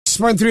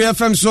106.3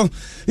 FM so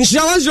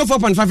nhyia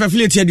 104.5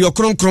 affiliate ya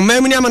okron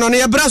mamuni ama no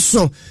ne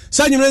braso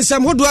sa nyimre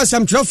nsam hodo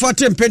asam trofo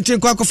tempente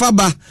kwa kofa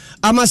ba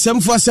ama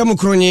samfo asam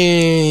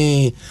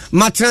kronye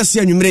matrasi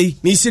anwumre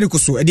mi siri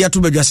kuso edi ato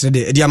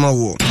badwasede edi ama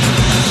wo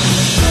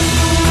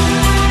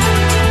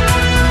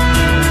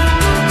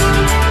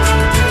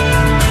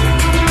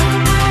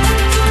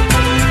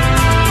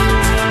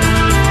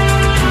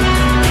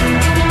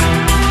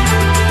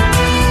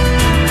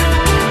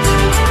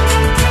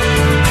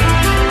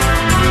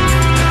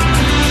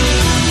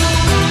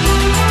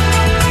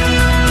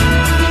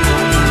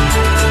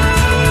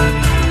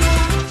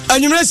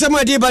Anyumre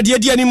sema de ba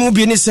de ani mu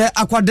bi ni se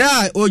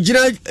akwada o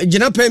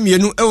gina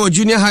pamienu e wo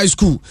junior high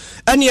school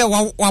ene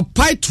wa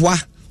paitwa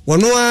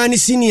wono ani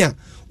senior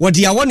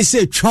wode ya woni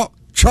se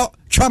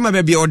twa ma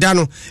ba bi oda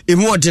no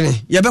emu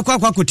odene ye bekwa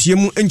kwakotie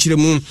mu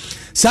enkyiremu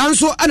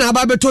sanso ana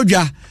aba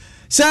betodwa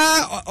se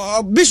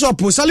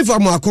bishop Salifo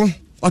Amako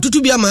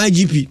otutu bia ma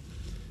IGP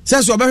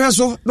se so behwe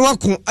so no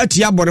wako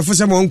atia borefo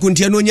se ma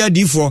onkuntie no nya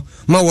difo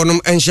ma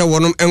wonom enhye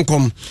wonom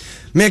enkom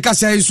me ka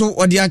se so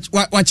wode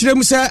wa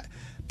kiremu se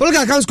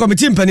Political Council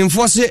Committee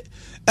mpanimfo se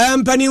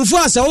mpanimfo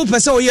asa wo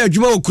pese wo ye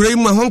adwuma okura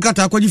mu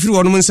ahonkata akwaji firi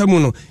wonom nsamu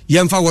no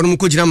yemfa wonom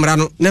kogina mra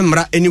no ne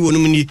mra eni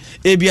wonom ni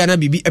ebia na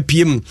bibi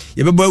apiem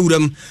ye beba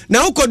awuram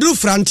na ukoduru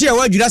frante a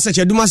wadwira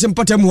sache aduma se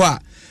mpatam ho a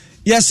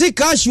yesi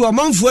kashi wa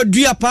manfo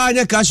adua pa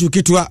anya kashi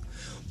ketua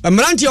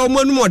mranti a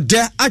womonum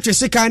ode atwe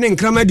sekan ne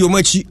nkrama de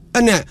omachi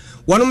ene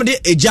wonom de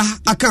eja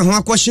aka ho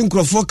akwahye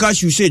nkrofo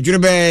kashi se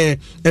dwurebe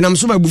enam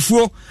so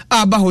mabufuo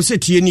aba ho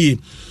setie ni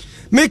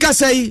Meka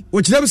say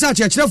wo kirem sa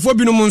kyerefo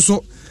bi no mu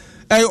nso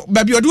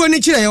babi odo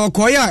ani kire ye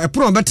okoya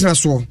epro betena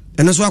so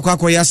ene so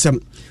akoya asem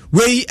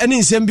wei ene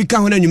nsem bi ka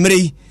ho na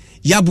nwumre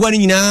ya boa ni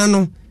nyina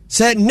no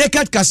say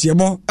naked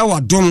kasebo e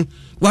wadom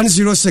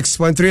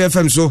 106.3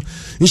 FM so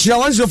nshira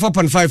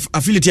 104.5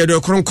 affiliate do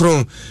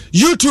kronkron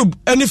YouTube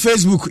and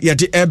Facebook ya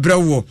de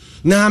ebrewo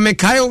na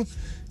mekayo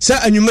say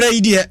anwumre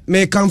yi de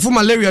me kanfo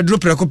malaria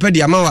drop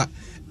rekopedia mawa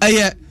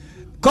eye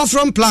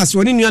Cofron Plus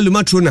woni nua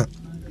lumatrona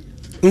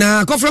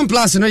na Cofron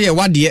Plus no ye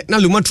wade na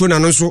lumatro na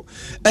no so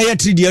eye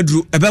 3D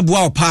aduru ebeboa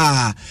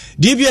opa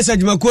DBS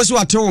adwumakuo so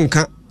wate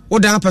wonka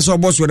wodan pese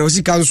oboso na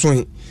osika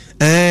nso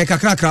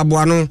kakrakra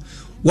boa no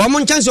wa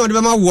mo chance wode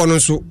be ma wo no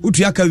so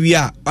utu aka wi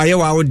a aye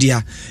wa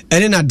wodia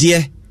ene na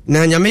de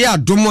na nyame ya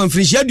domo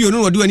amfirishi aduo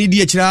no wode wani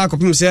die kira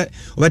akopem se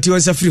obati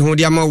wonsa firi ho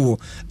de ama wo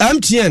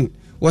MTN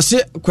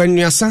wose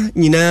kwanuasa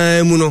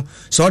nyina mu no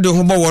so de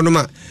ho bo wo no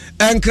ma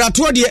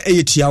enkrato de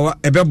eyetiawa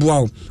ebeboa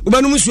wo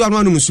ubanum su anu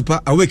anu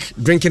super awake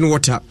drinking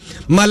water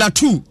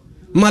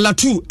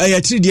malatu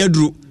ayatiri de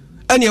aduro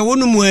ene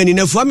wonu mu ani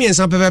na fuam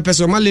yensa pepepe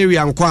so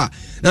malaria nkwa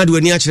na de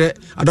wani akire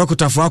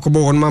adokotafo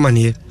akobo wo no mama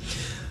ne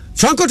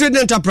Franco Trading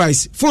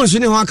Enterprise phones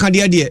ne ho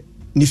akade de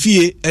ne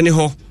fie ene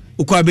ho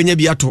ukwa benya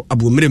bi ato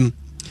abomrem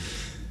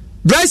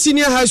Dry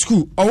Senior High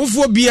School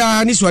awofo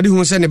bia ni swade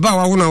hu se ne ba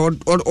wa na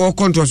o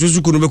control so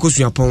suku no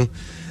bekosuapon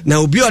na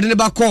obi ode ne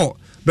ba call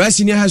Dry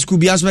Senior High School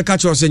bia so be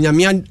catch us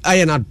nyame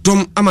aye na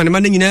dom ama ne ma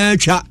nyina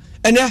atwa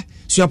ene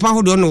suapan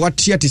ho do no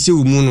wate atese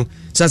wo mu no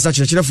sasa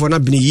kyerkyerefo na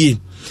bene yi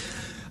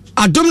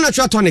Adom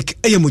Natural Tonic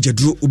eye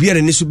mojaduro obi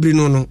ere ne subiri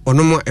no no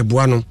onomo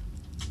eboa no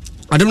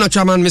Adom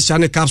Natural Man Mr.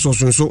 ne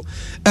capsules so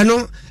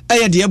eno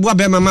eye de eboa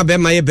be mama be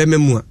maye be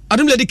mamu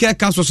Adom Lady Care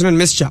capsules no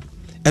Mr.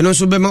 eno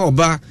so be ma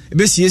oba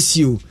be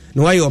siesio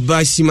no waye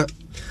oba sima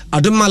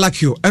Adom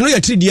Malakio eno ya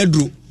 3D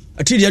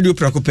aduro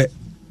prakope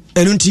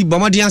eno nti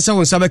bomade ansa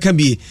won sabeka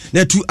bi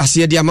na tu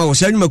ase de ama wo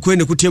sa nwumakue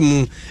ne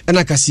kutemu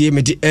ena kase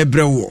mede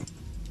ebrewo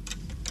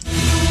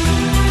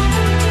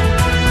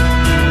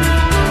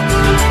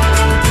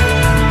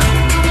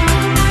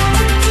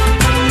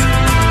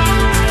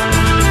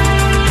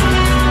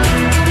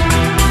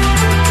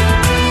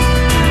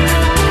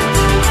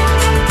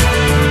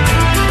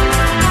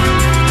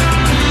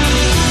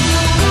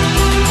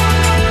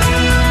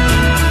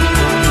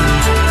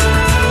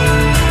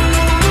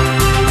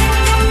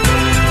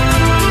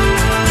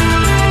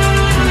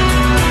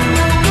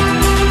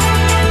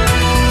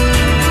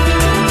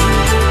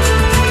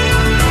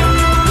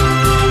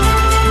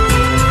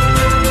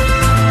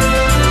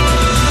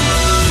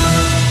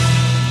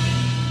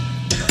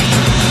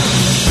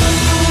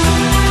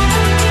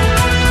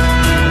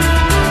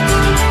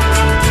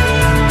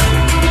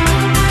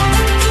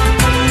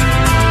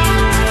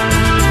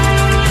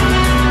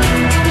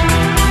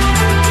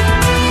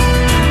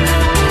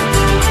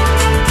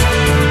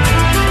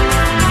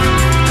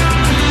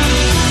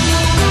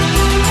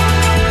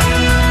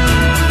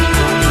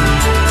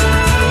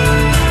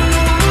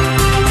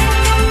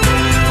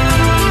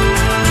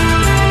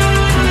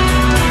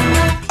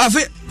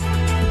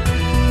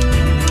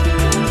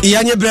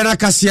Yanye brana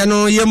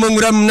kasiano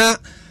yemongram na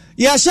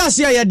ya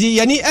shasia ya di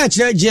yani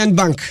GN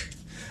Bank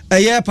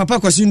eye papa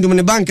kwasi ndum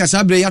ne bank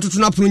asabre ya toto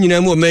na pono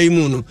nyina mu o mai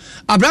mu no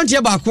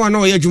abrante ba ko na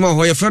o ye adwuma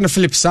ho ye friend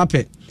Philip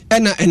Sape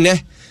ena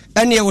ene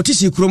ye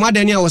wotisi kroma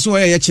da ne a wo so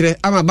ye kire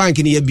ama bank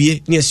ne ya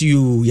bie ne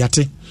asiu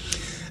yate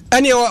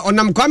Ani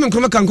onam Kwame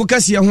Nkrumah kanko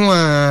kase ho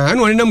a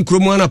ana woni nam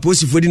kromu ana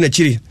posifo di na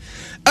chiri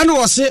ana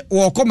wo se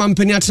wo koma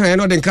mpani atena ye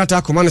no de nkrata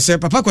akoma no se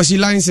papa kwasi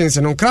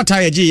license no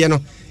nkrata ye giye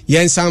no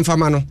ye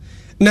nsamfama no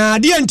na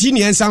de anti ne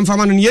ye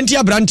nsamfama no ye nti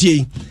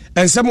abrantie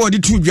ensem wo de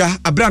tudwa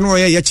abra no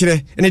ye ye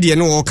kire ene de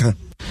ne wo ka.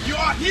 You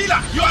are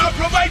healer, you are a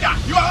provider,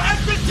 you are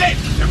everything.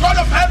 The God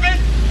of heaven,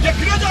 the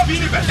creator of the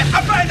universe, the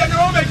Alpha and the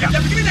Omega,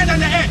 the beginning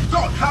and the end.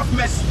 God, have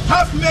mercy,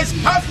 have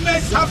mercy, have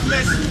mercy, have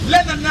mercy.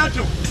 Let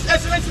Nanado, His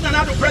Excellency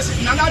Nanado,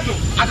 President Nanado,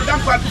 I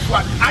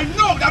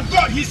know that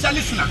God, He's a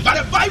listener. But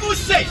the Bible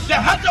says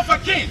the heart of a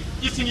king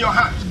is in your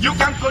hand. You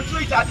can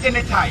control it at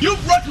any time. You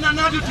brought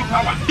Nanado to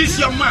power. He's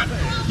your man.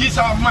 He's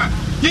our man.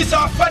 He's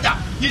our father.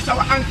 He's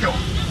our uncle.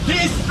 He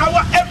is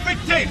our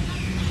everything.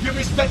 We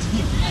respect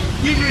him.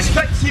 We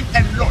respect him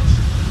a lot.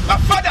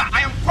 But Father,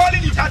 I am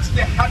calling you to touch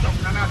the heart of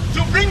Nana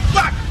to bring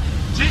back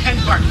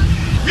GN Bank.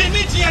 We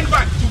need GN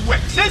Bank to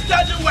work. 6,000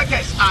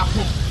 workers are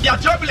home. They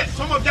are jobless.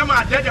 Some of them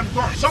are dead and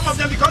gone. Some of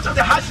them, because of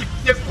the hardship,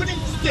 they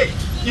couldn't stay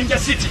in the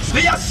cities.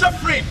 They are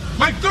suffering.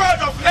 My God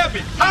of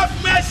heaven, have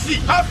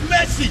mercy, have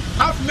mercy,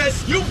 have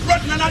mercy. You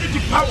brought Nana to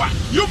power.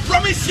 You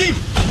promised him,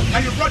 and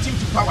you brought him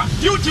to power.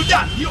 Due to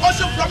that, you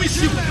also promised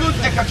him to build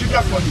a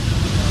cathedral for you.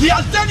 He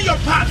has done your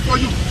part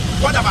for you.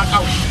 What about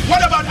ours?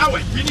 What about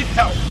ours? We need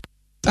help.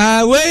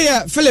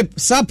 Where Philip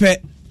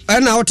Sape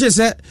and out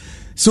is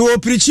so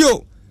preach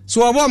you,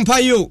 so I won't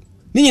pay you.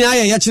 Nina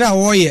Yachra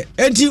Warrior,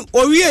 and you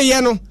or we are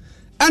Yano,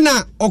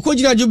 Anna or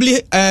Kojina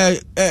Jubilee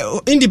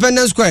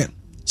Independence Square.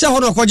 So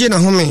hold on Kojina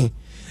Home.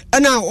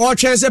 And now all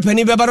chance a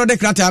penny baba de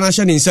Cratana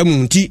in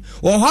some tea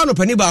or Hano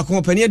penny back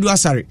or penny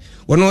duasari.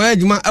 When I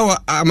had my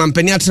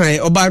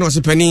mampenia or buy no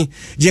penny,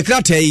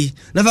 Jacrate,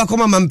 never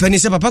come a mampenny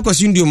Papaco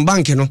Indium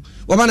Bankeno,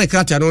 or man a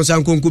crata no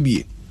San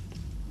Concubi.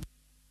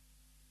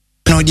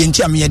 No, the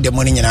entire me the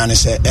morning and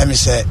say,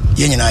 say,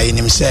 Yenina in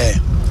him say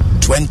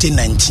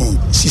 2019,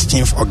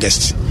 16th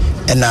August,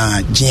 and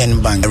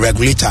GN Bank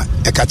regulator,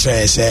 a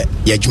catcher say,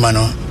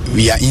 Yajmano,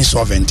 we are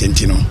insolvent, and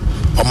you know.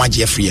 Oma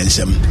Jeffrey and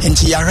some. And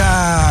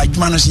Tiara,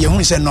 Jumanos,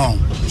 you say no.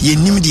 Ye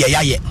knew the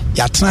Yaye,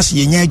 Yatras,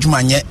 ye nya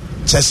Jumanye,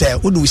 say,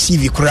 would we see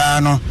the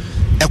crano,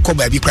 Echo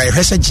baby cry,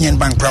 Research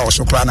Bank Cross,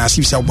 or Crana,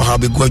 see so how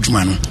be good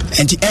man.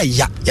 And the air,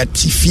 ya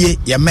tifie,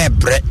 ya me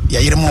bread, ya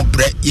more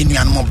bread, you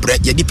more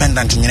bread, ya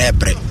dependent in your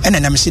bread. And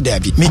then I'm see there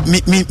be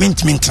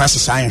me trust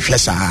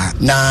science,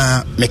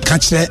 na me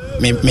catch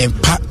me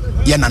pat,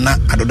 yanana,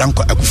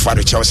 Adodanko,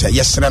 Akufaro Chelsea,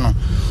 yes, Reno,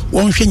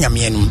 won't she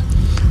yamienum.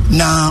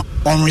 Na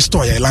on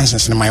restore your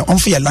license in my on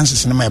for your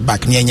license in my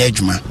back near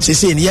Juma.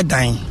 Say in your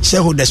dying,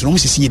 shareholders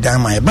almost see down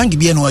my bank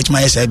be no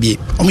my SIB,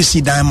 almost see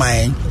down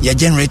my your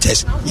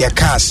generators, your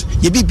cars,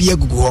 your BB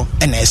Google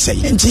and essay.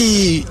 And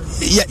you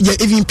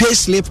even pay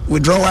slip,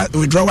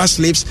 withdrawal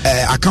slips,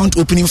 account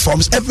opening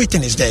forms,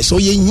 everything is there. So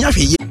you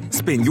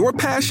spin your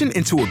passion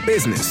into a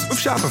business with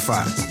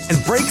Shopify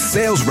and break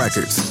sales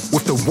records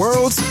with the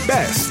world's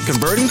best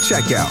converting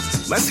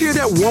checkout. Let's hear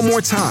that one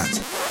more time.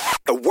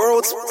 The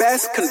world's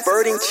best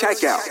converting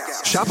checkout.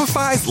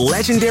 Shopify's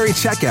legendary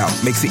checkout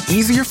makes it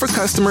easier for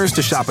customers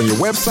to shop on your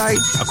website,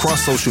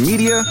 across social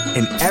media,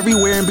 and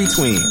everywhere in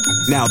between.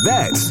 Now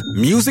that's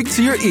music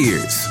to your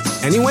ears.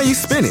 Any way you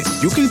spin it,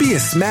 you can be a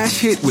smash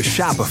hit with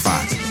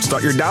Shopify.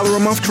 Start your $1 a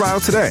month trial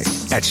today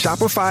at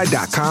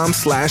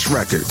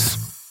shopify.com/records.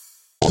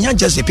 Not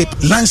just a paper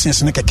license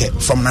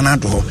from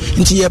Nanado.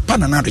 Into your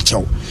Pananado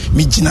chow.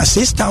 Me jina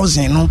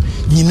 6,000 no,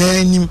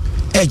 Ninanim.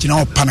 Edge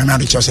no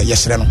Pananado chow say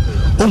yes, Reno.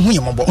 On whom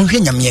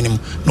Yamianim,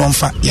 no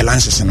fa your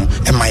lances no,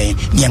 and my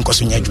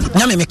Niancosun.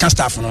 Yami make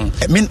staff no.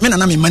 Men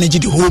and I manage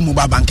the whole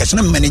mobile bankers,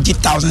 and I manage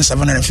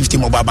 1,750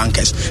 mobile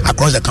bankers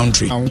across the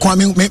country.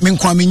 Kwame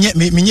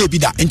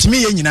bida, and to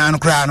me, you know,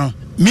 crano.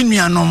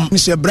 Minianom,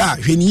 Mr. Bra,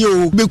 when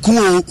you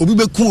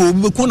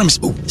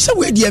beku, so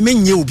where dear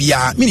men you be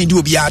a mini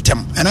do be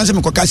atem, and as a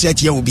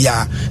Mokasi you be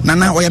a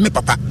Nana or me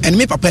papa, and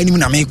me papa in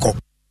Nameko.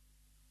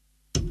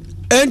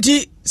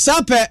 Enti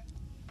Sape,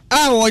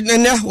 or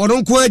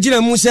don't quajina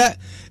Musa,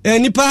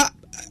 Nipa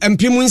and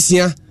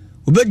Pimunsia,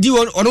 Ubedi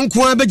or don't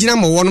qua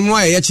Bejinamo, one more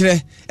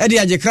yachere, Eddie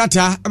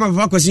Ajakrata, I'm a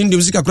Vacos in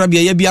Dusica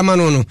Crabia,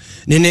 Yabiamano,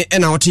 Nene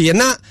and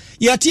Autiana,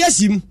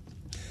 Yatiasim,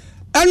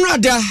 and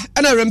rather,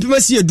 and I remember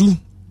do.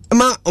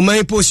 Ma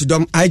omai post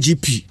dom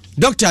IGP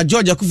Dr.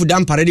 George Akufu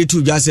Dampa ready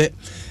to just say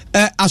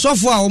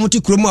asofo a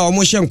omuti kromu a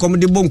omo hyenkom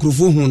de bon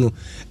krofo hu no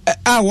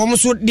a wo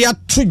so de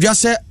ato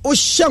dwase o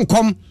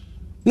hyenkom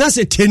na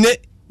se tene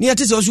ne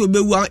yate se so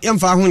obewu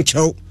yemfa ho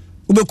nkyɛw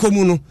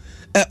obekomu no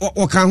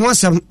o kan ho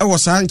asɛm wo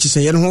saa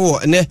nkyeseye no ho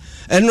ne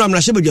ɛno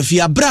amra hye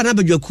badwafi abra na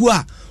badwaku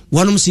a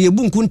wonom se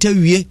yebu nkunta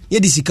wie ye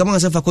de sika ma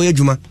asafa kɔ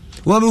adwuma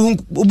wo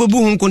bebu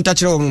hu nkunta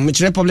kyerɛ wo me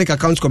public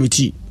account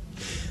committee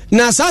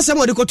na sasa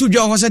mo de ko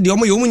tudwa ho se de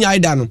omo ye omu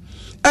nyaida no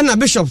na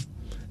Bishop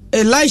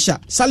Elisha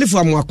Salifu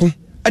Amwako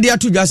ade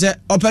atudwa se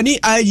opani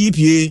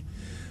IGP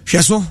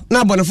hweso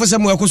na abonefo se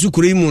mo ekoso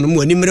kuro imu no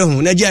mo animre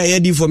ho na gya ye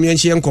di fom ye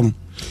nhye nkom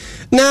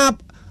na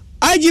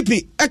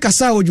IGP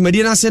ekasa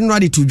odwumadi na se no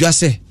ade tudwa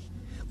se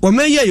o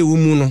meye ye wo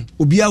mu no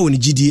obi a woni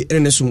gidi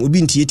ene so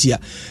obi ntietia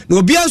na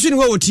obi anso ni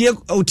ho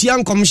otia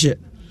nkom hye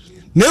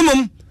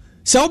nemom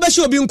sɛ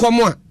wobɛhyɛ obi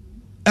nkɔm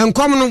a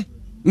nkɔm no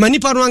ma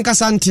nipa no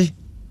ankasa nte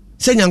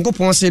sɛ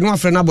Nyankopɔn se no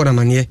afrɛ no abɔ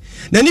namaneɛ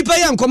na nipa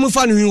yɛ nkɔm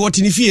fa no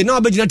wɔte ne fie na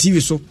wabɛgyina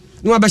TV so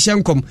na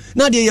wabɛhyɛ nkɔm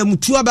na deɛ yɛ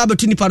mutu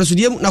abɛto nipa no so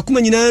deɛ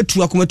nakoma nyinaa tu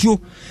akomatuo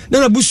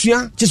na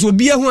busua kyɛ sɛ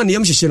obi ho a ne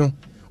yam hyehye no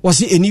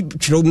wɔse ɛni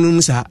twerɛ mu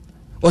no saa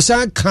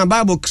ɔsan ka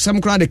Bible sɛm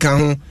koraa de ka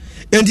ho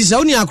enti sɛ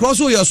wo ne akorɔ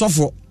so yɛ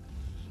ɔsɔfoɔ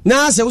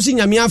na sɛ wo si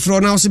nyame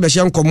afrɛ na wo se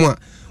bɛhyɛ nkɔm a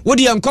wo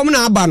de nkɔm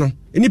na aba no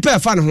nipa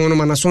ɛfa ne ho no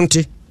ma na so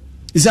nte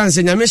isan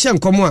sɛ nyame hyɛ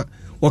nkɔm a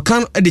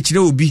wɔka de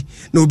kyerɛ obi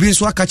na obi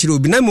nso aka kyerɛ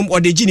obi na mmom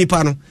ɔde gyi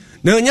nipa no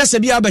na nya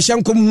sɛ bia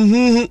bɛhyɛ nkɔm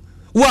huhuhu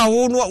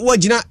wo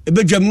gyina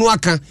ebedwam no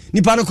aka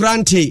nipa no koraa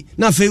nte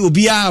na afei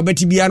obi a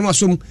bɛti bia no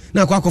asom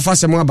na akɔ akɔfa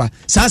sɛm aba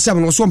saa sɛm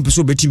no so mpɛ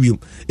so bɛti biom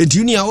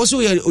enti ni a wo so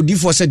yɛ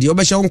odifoɔ sɛ deɛ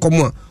wobɛhyɛ nkɔm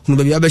a hunu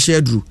baabi abɛhyɛ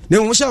aduru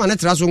na wo hyɛ wane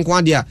tra so nko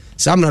ade a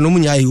saa mra no mu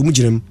nyaa wo mu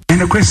gyina mu. And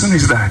the question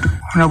is that,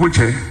 Honorable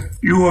Chair,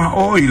 you are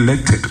all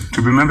elected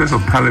to be members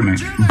of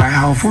parliament by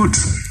our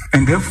votes.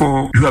 And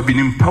therefore, you have been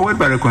empowered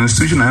by the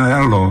Constitution and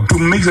our law to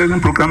make certain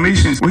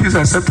proclamations which is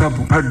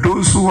acceptable. But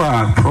those who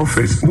are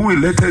prophets, who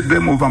elected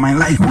them over my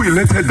life,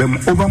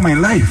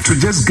 to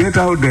just get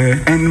out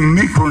there and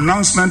make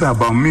pronouncement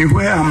about me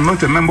where I'm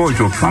not a member of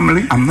your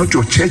family, I'm not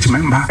your church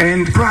member,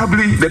 and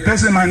probably the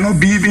person might not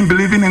be even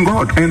believing in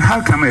God. And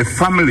how can a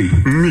family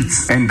meet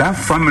and that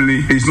family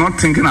is not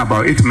thinking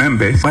about its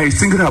members, but is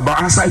thinking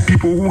about outside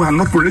people who are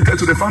not related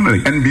to the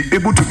family, and be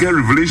able to get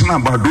revelation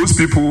about those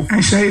people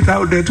and share it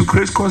out there to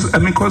cause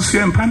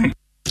fear and panic.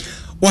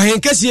 Wahen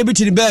kɛseɛ bi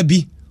tini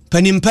baabi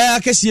panimpa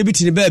kɛseɛ bi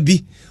tini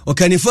baabi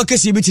ɔkanifo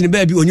kɛseɛ bi tini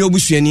baabi onye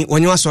obusuani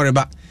onye asɔre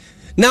ba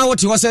na wote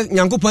wɔ sɛ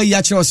Nyankopɔn yi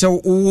akyerɛ sɛ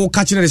wo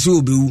ka kyerɛ sɛ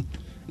obewu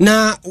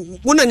na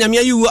wona nyame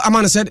ayi wo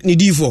ama no sɛ ne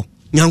difo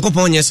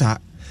Nyankopɔn nyɛ saa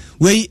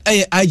wei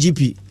ɛyɛ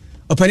IGP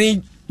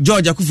ɔpani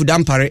George Akufu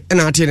Dampare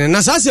ɛna atene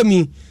na saa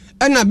asɛm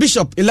ɛna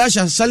Bishop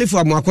Elisha Salifu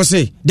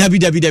Amoakose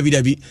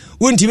dabi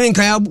wontimi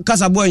nkan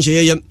kasa bo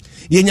nhye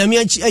yɛ nyame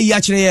ayi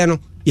akyerɛ yɛ no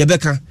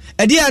yɛbɛka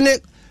ɛdeɛ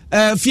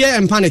ne fear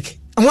and panic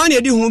ho ane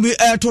edi hu bi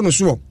ɛto no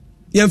so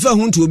yɛmfa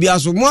hu nto obi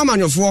aso mo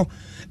amanyofoɔ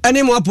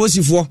ɛne mo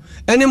aposifoɔ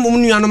ɛne mo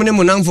nuanom ne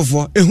mo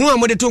namfofoɔ ehu a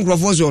mo de to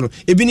nkrɔfoɔ so no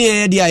ebi ne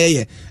yɛ de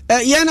ayɛ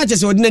yɛ na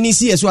kyese ɔde nani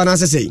si yɛ so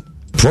anase sɛ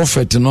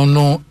prophet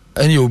no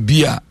ɛne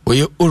obi a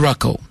ɔyɛ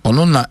oracle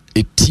ɔno na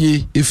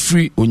etie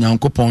efri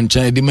Onyankopɔn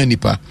nkyɛn de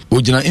manipa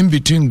ogina in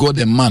between God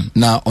and man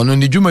na ɔno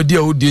ne dwumadi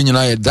a odie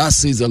nyina yɛ that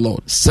says the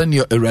Lord send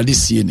your erade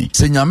sie ni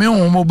sɛ nyame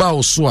homo ba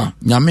wo so a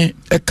nyame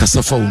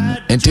ɛkasa fa wo mu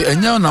enti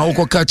ɛnya na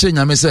wokɔka kyerɛ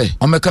nyame sɛ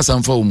ɔmɛkasa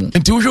mfa wo mu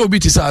enti wohwɛ obi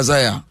ti sɛ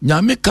Isaiah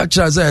nyame ka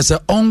kyerɛ Isaiah sɛ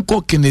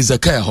ɔnkɔ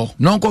Kinezakaia hɔ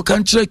na ɔnkɔ ka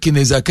kyerɛ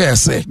Kinezakaia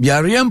sɛ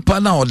biare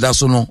mpa na ɔda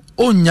so no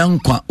onya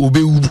nkwa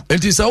obewu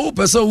enti sɛ wo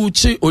pɛ sɛ wo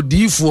kyi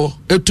odiifoɔ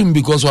etum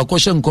because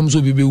wakɔhyɛ nkɔm so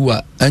obi bewu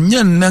a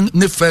ɛnya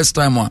ne first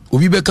time a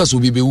obi bɛka so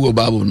obi bewu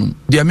Bible no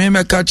deɛ me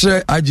mɛka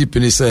kyerɛ IGP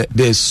ne sɛ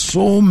there's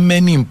so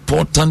many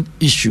important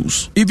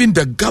issues even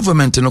the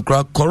government no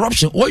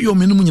corruption oyo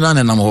minum nyina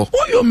ne nam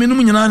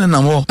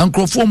hɔ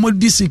nkrɔfoɔ mo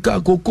di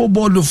sika koko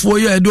bɔɔdofoɔ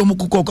yɛ ɛde ɔmo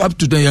kokɔ up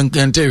to the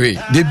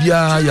yankantewe de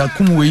bia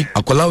yakum wei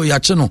akola we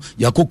yakye no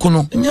yakoko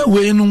no nya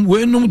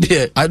weinum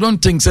there I don't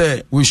think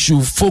say we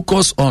should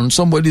focus on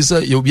somebody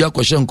say you be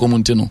akɔhyɛ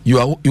nkɔm no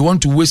you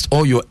want to waste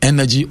all your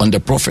energy on the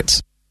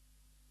prophets.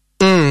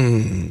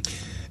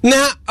 Na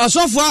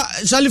asofo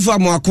Salifu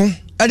Amoako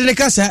ade ne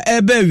kasa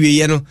ebe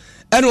awieye no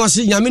ene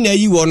wose nyame na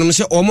ayi wonom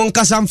se omo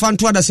nkasa mfa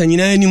nto adasa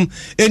nyina anim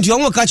enti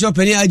omo ka kyerɛ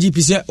pani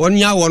IGP se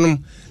wonya wonom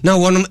na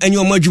wonom enye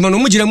omo adwuma no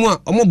omo gyina mu a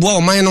omo boa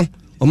oman no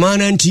oman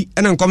na nti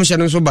ene nkomhye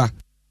no so ba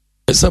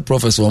esa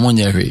professor omo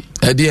nya hwe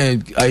ade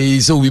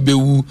ayi se obi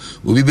bewu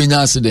obi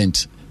benya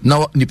accident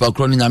na nipa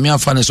kro no nyame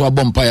afa ne so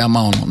abompa ya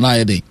ma no na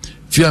ayede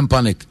fear and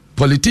panic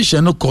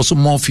politician no cause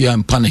more fear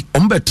and panic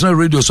ombetra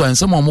radio so en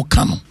some omo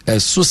ka no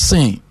so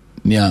sen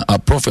near a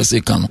prophecy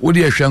can wo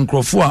de ehwe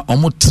nkrofo a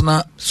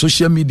omotena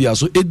social media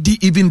so edi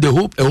even the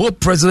whole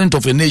president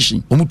of a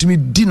nation omutumi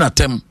di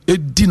natem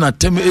edi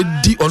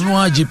ono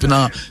IGP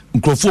na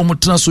nkrofo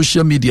omotena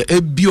social media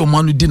ebi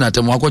omanu di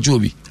natem akwache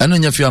obi eno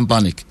nya fear and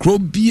panic kro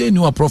bie ni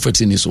wa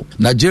prophet ni so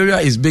Nigeria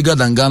is bigger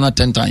than Ghana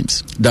 10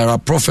 times there are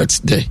prophets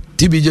there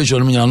TBJ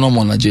Sholomina no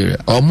more Nigeria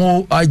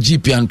omo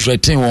IGP and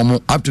threaten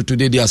omo up to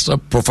today they are start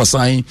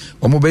prophesying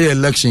omo be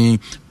election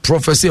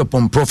prophecy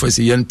upon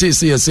prophecy yente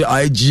say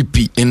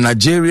IGP in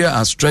Nigeria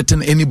has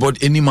threatened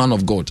anybody any man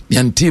of God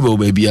yente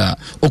baby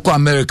oko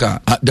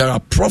America there are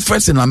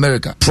prophets in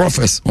America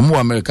prophets omo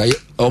America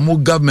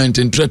omo government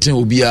in threatening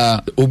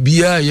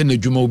obia ye na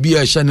dwuma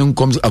obia shane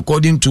comes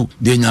according to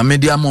the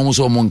nyamedia omo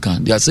so omo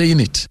nkan they are saying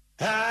it.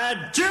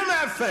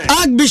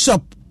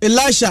 Archbishop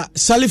Elisha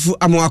Salifu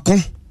Amoako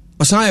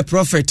osan a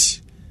prophet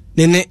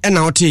ne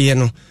na otiye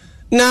no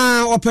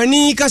na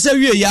opani kasa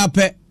wie ya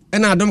pɛ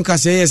na adom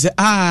kasa ye se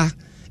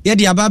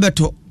yɛde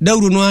ababeto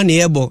dawuru no ane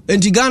yɛbɔ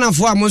enti Ghana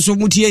fo a mo so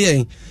mutie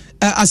yɛn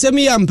asɛm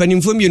ya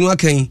mpanimfo mienu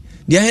akan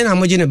deɛ he na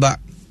mogye ne ba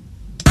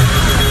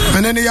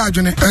ɛne ne yɛ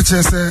adwene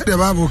ɛkyerɛ sɛ the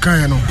Bible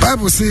kan no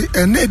Bible say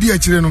ɛnɛ di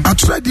akyire no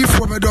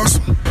atwerɛdiifoɔ bɛdɔso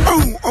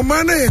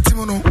ɔman no yɛ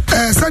tim no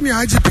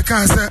sɛnea agye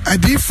pika sɛ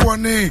adiifoɔ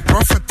ne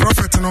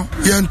prophet no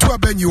yɛnto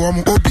abanyi wɔ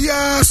mo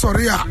obiara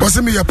sɔre a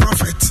wɔsɛ meyɛ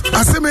prophet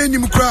asɛm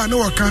anim koraa ne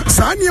wɔka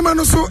saa nneɛma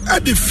no so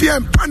ɛde fear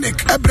and panic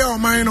ɛbrɛ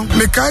ɔman no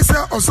mekae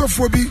sɛ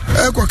ɔsɔfoɔ bi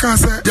ɛkɔka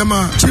sɛ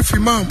gyama chief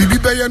imam bibi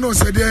bɛyɛ no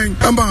sɛ deɛn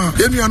ɛma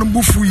yɛnuanom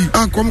bufu yi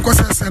ankɔm kɔ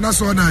sɛ sɛ na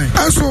so ɔdan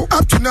ɛnso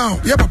up to now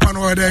yɛ papa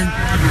no ɔdɛn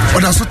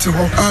ɔda so te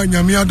hɔ a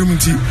nyame adom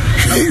nti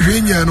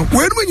hwee nyɛ no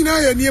wɔanom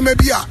nyinaa yɛ nneɛma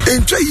bi a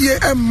ɛntwa yie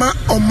ɛmma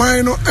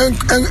ɔman no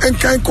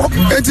ɛnkan kɔ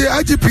ɛnti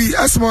IGP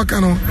asɛm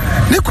ɔka no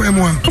ne kwan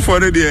mu a ɔfoɔ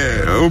de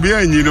deɛ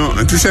obiara nyi no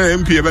nti sɛ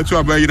MP ɛbɛto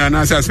aba yi na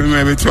anaasɛ asɛm no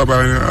ɛbɛto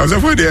aba no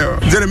ɔsɔfoɔ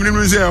deɛ gyere menim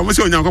no sɛ ɔmo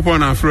sɛ onyankopɔn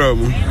na afrɛ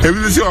mu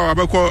ebi sɛ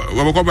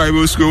wɔbɛkɔ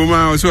Bible school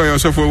ma ɔsɛ ɔyɛ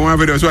ɔsɔfoɔ mu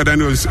afɛ deɛ ɔsɛ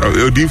ɔdane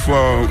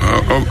odiifoɔ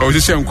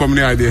ɔhyehyɛ nkɔm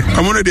ne adeɛ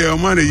ɔmo no deɛ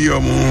ɔmo na yi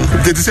ɔmo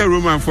nti sɛ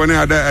Romanfoɔ ne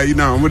ada ayi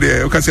na ɔmo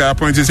deɛ ɔka sɛ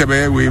appoint sɛ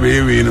bɛyɛ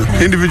wei no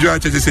individual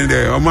churches in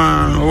there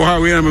ɔma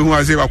ɔha wei na mehu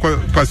asɛ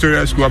wakɔ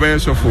pastoral school abɛyɛ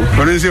sɔfoɔ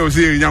ɔno sɛ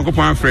ɔsɛ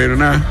nyankopɔn afrɛ no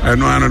na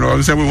ɛno ano no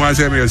ɔsɛ mehu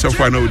asɛ meyɛ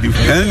sɔfoɔ na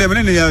odiifoɔ ɛne deɛ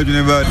mene ne yɛ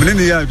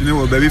adwene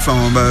wɔ baabi fa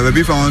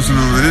wɔn so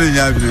no mene ne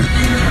yɛ adwene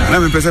na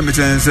mepɛ sɛ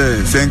mekyɛn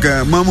sɛ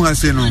nka mamu ha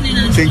se no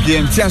sɛ nka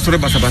yɛnte asɔre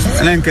basabasa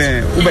ɛne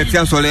nka wobɛte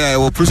asɔre a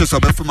ɛwɔ process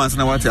of performance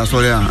na wate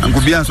asɔre a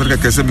nkobia asɔre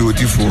kɛkɛ sɛ mewɔ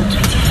tifoɔ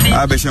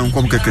abɛhyɛ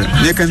nkɔm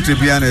kɛkɛ ne country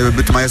bia na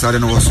ɛbɛtumi ayɛ saa de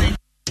no wɔ so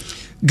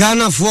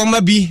Ghana for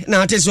mabi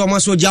na ate so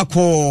maso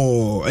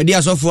jako edi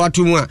asofo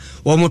atomu a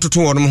wo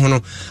mototo wonom ho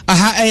no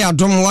aha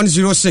adom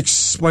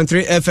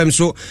 106.3 FM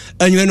so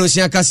anwe no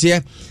sia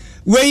kase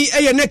wei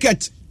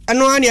naked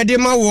eno ane de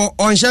ma wo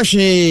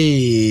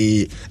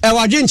onhyehwe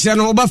wadwe nkyere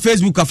no oba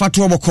Facebook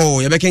afato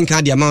oboko ye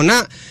bekenka de ma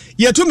na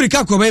ye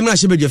tumrika ko ba mu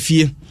ahye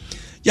badwafie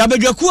ya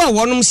badwaku a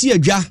wonom si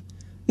adwa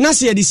na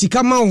se ye de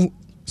sika ma wo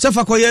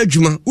sefa ko ye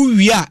adwuma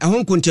uwie a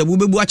ehon kontabu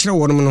bebu a kyere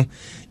wonom no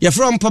ye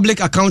from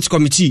Public Accounts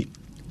Committee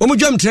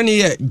omujam training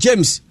ye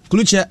James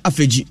Kuluche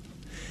Afeji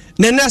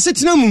na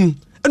setena mu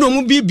eno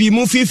mu bibi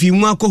mu fifi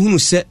mu akohunu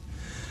se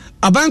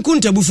abanku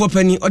ntabufo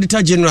pani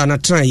auditor general na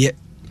tran ye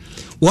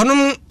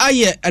wonom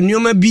aye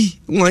anuoma bi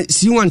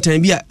si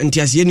wantan bi a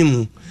ntiase ni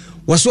mu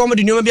woso mo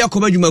de nuoma bi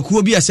akoba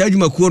dwumakuo bi asa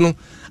dwumakuo no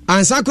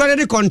ansa kora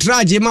de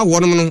contract ma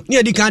wonom no ne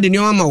yedi kan de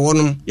nuoma ma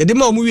wonom yedi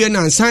ma omu wie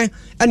na ansan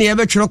ene ye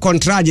betwere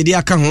contract de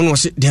aka ho no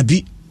se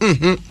dabi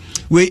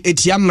we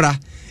etiamra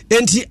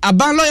enti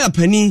aban lawyer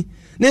pani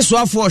ne so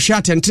afo hwe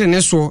atentere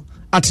ne so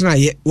atena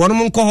ye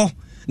wonom nkɔ hɔ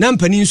na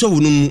mpani nso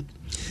wonum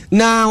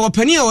na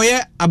wopani a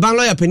woyɛ aban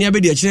lawyer pani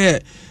abedi a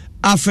kyerɛ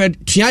Alfred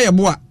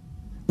Tuayeboa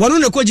wono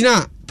ne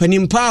kogina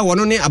panimpa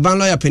wono ne aban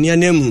lawyer pani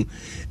anamu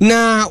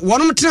na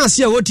wonom tena ase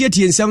a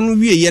wotietie nsɛm no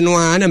wie ye no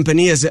a na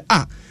mpani yɛ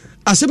sɛ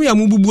asɛm ya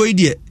mububuo yi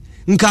de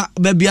nka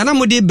babia na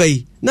mode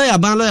bai na ya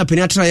aban lawyer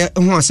pani atena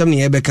ho asɛm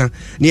ne yɛbɛka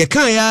ne yɛ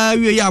kan ya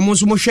wie ya mo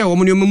nso mo hwɛ wo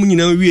mo ne mu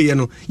nyina wie ye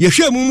no yɛ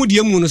hwɛ mu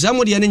die mu no sa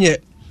mo de ne nyɛ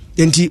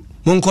enti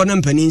monkona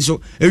mpani so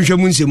ehwɛ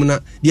mu nsɛm na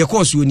de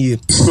course woni.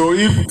 So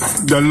if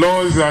the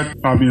laws that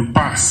have been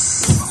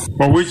passed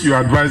for which you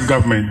advise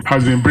government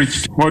has been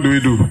breached, what do we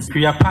do?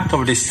 We are part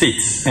of the state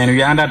and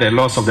we are under the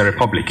laws of the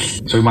republic,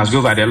 so we must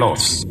go by the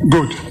laws.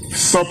 Good.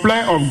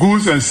 Supply of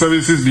goods and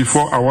services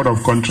before award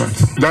of contract.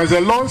 Does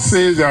the law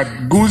say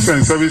that goods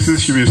and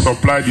services should be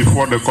supplied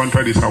before the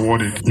contract is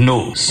awarded?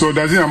 No. So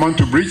does it amount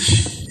to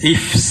breach?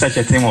 If such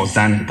a thing was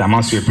done, it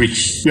amounts to a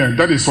breach. Yeah,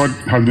 that is what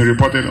has been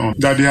reported on.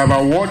 That they have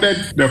awarded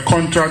the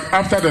contract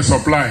after the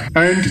supply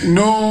and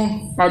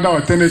no other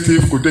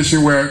alternative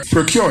quotation were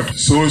procured.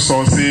 So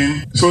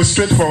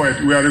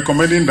straightforward. We are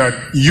recommending that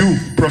you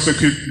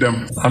prosecute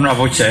them.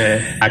 Honorable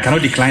Chair, I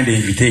cannot decline the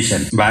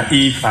invitation, but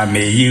if I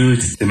may yield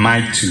the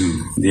mic to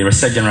the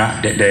Research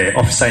General, the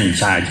officer in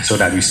charge, so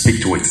that we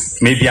speak to it.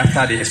 Maybe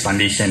after the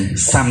explanation,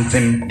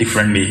 something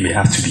different may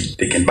have to be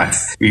taken, but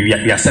we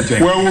are set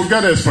to... Well, we'll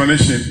get an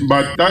explanation,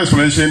 but that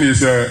explanation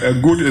is a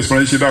good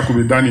explanation that could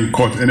be done in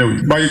court anyway.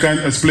 But you can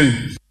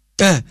explain.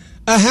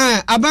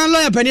 Aban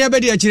lawyer pani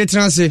abedi a chire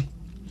transe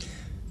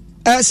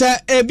se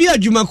ebi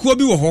adwumakuo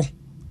bi wo ho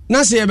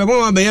na se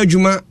yebemo ba ya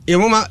adwuma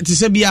yemoma te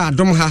se bia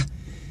adom ha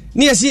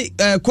ne yesi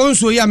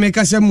konso ya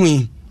meka se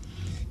mu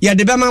ya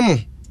de bema mo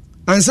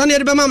ansa ne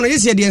de bema mo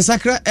yesi de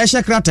ensakra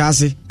ehye krata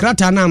ase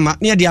krata na ma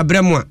ne de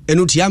abremu a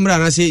enu tia amra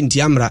na se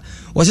ntia amra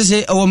wo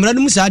se wo mra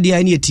no musa de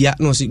ne etia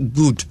no se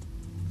good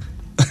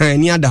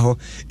ni ada ho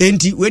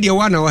enti we de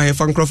wa na wa he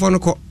fa microphone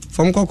ko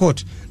from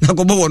court na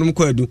go bo wonum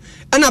ko adu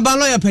ana ba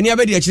lawyer pani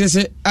abedi a kire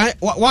se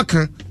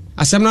waka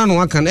asem na no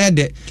waka na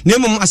ede na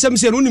emom asem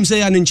se runim se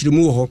ya na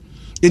nkyiremu wo ho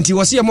enti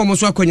wo se ya mom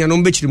so akwanya no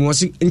mbekiremu wo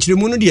se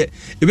nkyiremu no de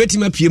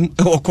ebetima piem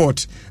wo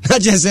court na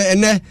je se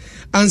ene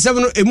ansem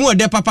no emu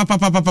ode papa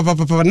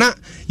na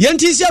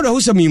yenti si adwo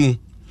husam yimu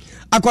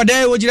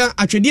akwada wo gira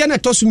atwede na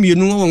toso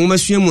mienu wo nwoma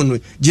suamu no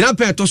gira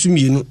pen toso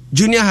mienu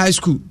junior high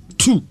school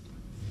 2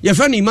 ye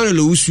fa ni Emmanuel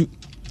Owusu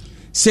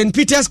St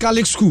Peter's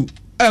Catholic School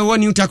ewo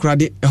New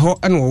Takrade eho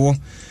ene wo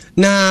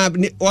na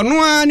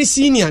ono a ne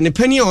senior ne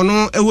pani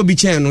ono ewo bi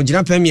chen no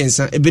gina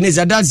pamiensa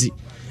Ebenezer Dazi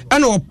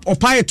ene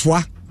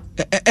opaetoa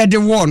ede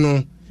wo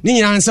no ni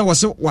nyina nse wo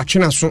se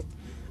watwena so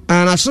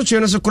na so twe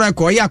no so kora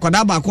ko ya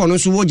akwada ba ko no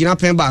so wo gina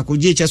pen ba ko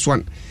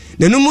GHS1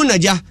 na no mu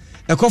naja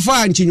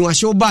ekofa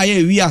nchinyuahye ba ya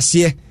wi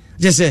ase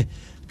je se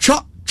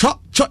cho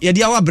ye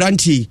dia wa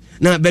branti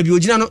na ba bi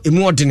ogina no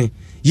emu odene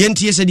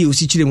yenti ye se di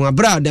osi kire mu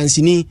abra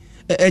dansini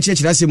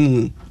echechira se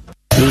mu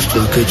just to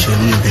catch you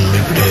ni bin me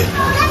there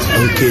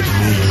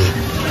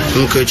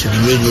don't catch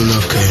me no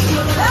can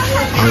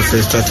I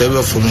first start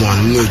ever from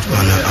one month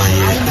man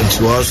and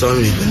to was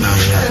on me na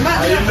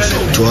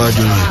to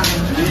adu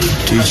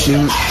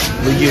teaching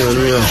we get on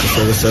me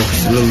for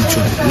service no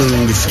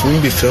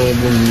be film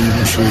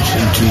no show it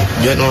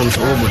get on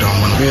for over down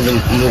man we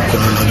no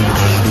can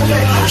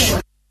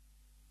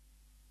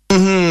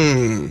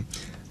do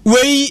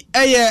we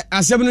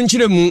asem no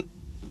nkire mu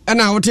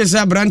ana wote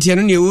sa brantie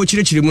no ne wo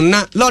kirikiri mu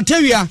na Lord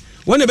Tawia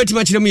wona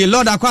betima kire mu ye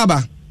Lord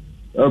akwaba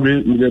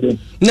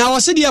na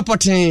wose dia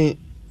poten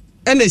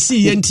ene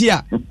si yenti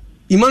a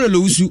Emmanuel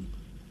Owusu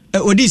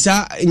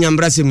odisa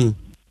nyambrasemi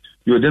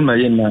yo den ma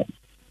yen na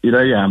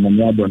ira ya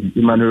amanya don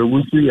Emmanuel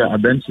Owusu ya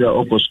abentia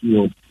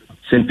okosu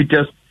St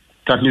Peter's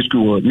Catholic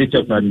School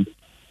nature party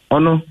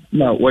ono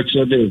na watch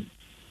there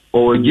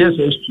or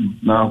GSS2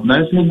 na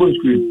nice boys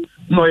school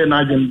no ye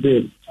na agent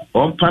there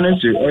on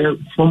panels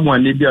from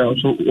one Libya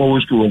also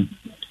always to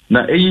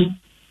na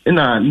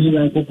ina ni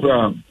na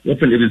kokura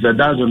weapon it is a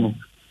dozen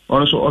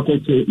also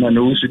okay na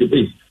no should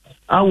be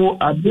awo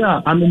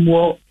abia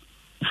animo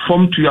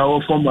from to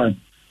our form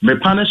me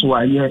punish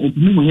wa here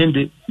ni mu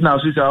hende na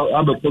so say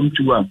aba from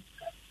to am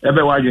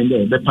ebe wa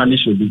jende be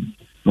punish obi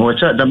no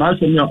wacha da ma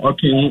say me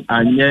okay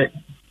anye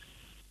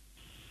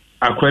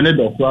akwene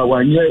do kwa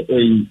wa nye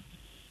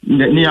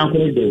ni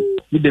akwene do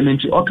ni de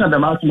menti oka da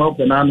ma tuma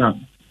ko na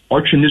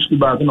otwene school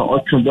bag na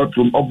otwene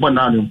bottom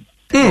obonano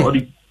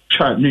odi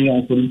cha ni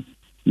akwene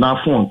na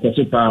phone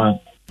kasi pa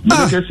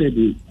make say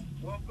the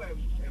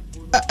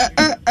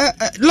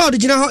Lord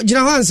jina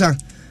hansa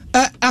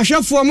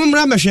ahwefo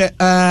momra mehwe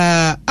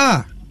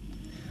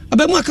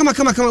abamu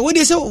kama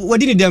wodi se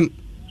wodi ni dem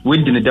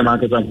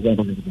akasa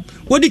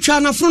wodi twa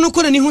na fro no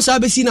ko ni hu sa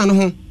besi na no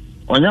ho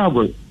onya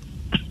ago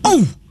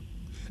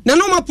na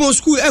no ma po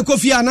school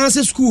kofi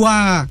ananse school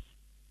ha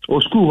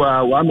school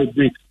wa me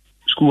break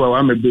school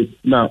wa me break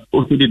na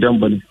o di dem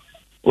bani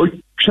o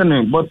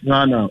chene but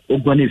na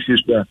ogani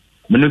sister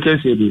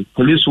menuke say the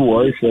police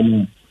war is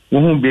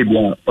wo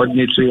baby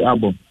ordinary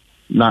abo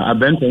na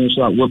abenten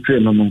so we pray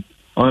no mo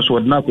also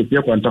na ko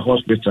pie kwanta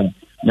hospital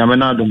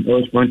nyamenadum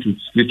was going to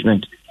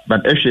treatment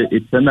but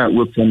it's na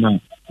we pray na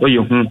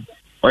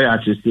oye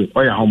artist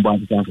oye homba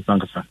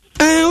sanka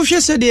o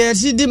hwe se de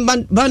si di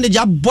bandage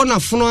abona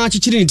fono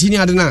achichiri ni tini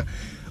ade na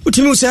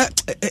utimi se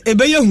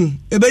ebeyehu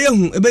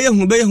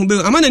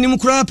amana nim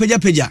kura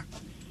pagya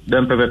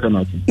dem pepe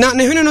na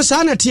ne hwene no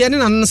sa na tie ne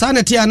na sa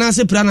na tie na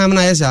se pra na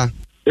amana yesa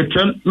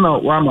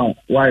no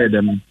why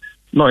them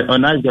no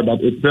on I get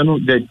that it's no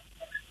the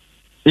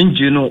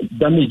engine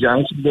damage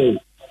and the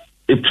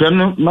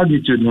eternal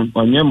magnitude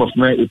on name of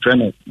my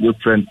eternal your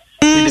friend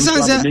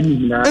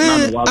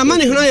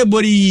amani huna ye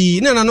bori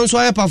na no so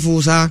aye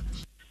pafo sa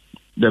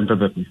dem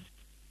pepe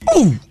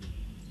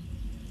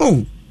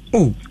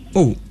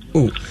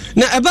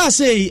na eba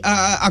say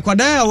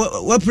akwada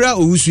wapra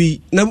Owusu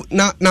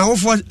na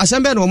wofo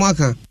asembe na o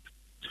maka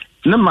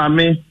na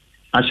mame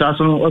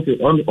ashaso no okay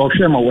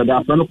ohwe ma wada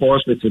afano ko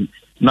hospital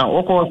na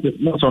oko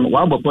hospital so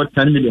wa gboko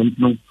 10 million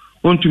no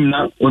ontum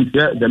na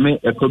ontia de me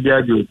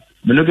ekobiajo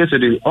me no get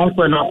the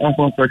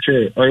onko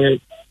che oye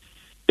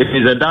if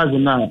is a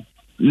dozen na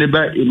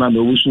neba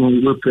Emmanuel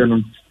Owusu we pray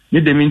no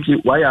ni de minti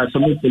why are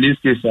some police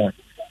case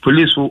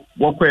police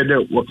wo kwa de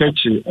wo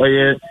kachi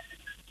oye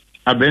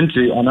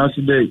abenti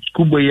anasi de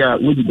kubo ya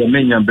wudi de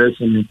menya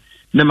person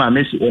ne ma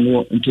mesi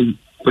ono until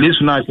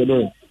police na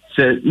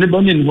say ne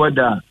bani ni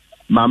hoda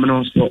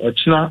mamno so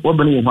ochina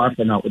wobani ho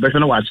afa na obehwe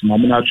na wachi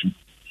mamno atu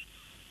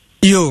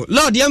yo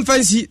Lord yam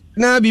fancy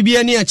na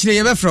bibia ni akire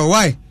ye befra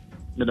why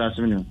that's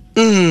me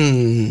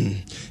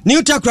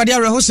new takrade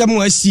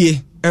arehosem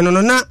asie eno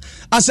no na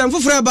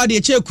asamfofra ba de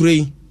eche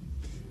kurei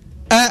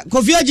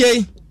Kofi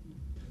Ajay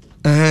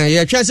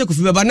ye twa se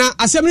Kofi baba na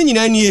asem ni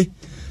nyina nie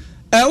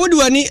wodi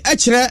wani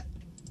akire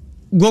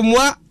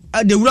gomwa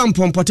de wura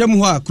mpompotam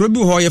ho a krobi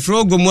ho ye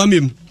fro gomwa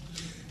mem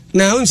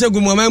na unse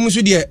gomwa mam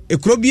so de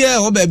ekrobia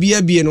ho ba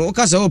bia bie no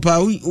okasa ho pa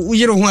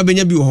uyire ho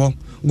abenya bi ho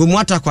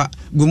gomwa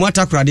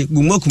takrade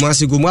gomwa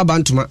kumase gomwa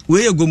bantuma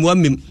we ye gomwa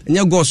mem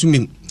nya goso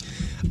mem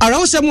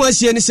arawo semu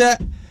asie ni se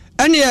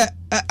ene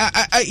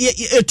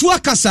etu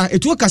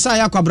akasa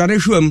ya kwabrane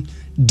hwam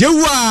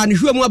dewa ne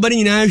hwam abane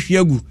nyina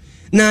hwiagu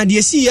na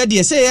de si ye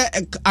de se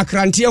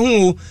akrante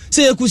ho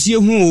se ekusie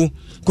ho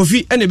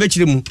Kofi ene be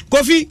kire mu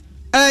Kofi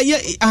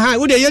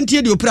wo de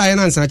yentie de opra ya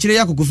nansa kire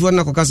ya Kofi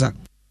na kokasa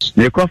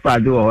ne kofa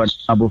do ho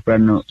abofra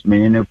no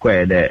me ne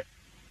kwa de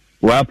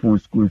wapun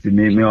school si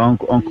me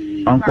onko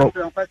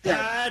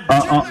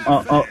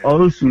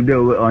orusu de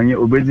onye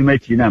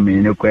obedimaki na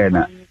me ne kwa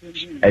na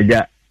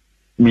eja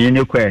me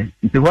ne kwa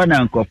nti ho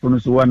na nkofo no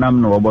so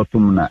wonam na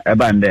wobotum na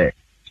eba nde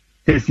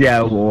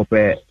sesia wo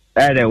pe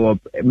ere wo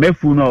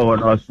mefu no ho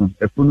no so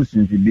efu no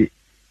sinti bi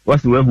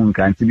what's we who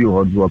can be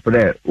or do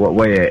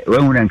where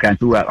when can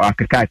do a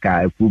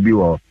kaka if be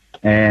or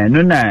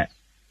no na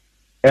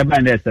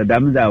Ebanes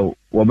Damza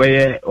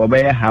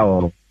obey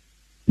how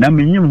na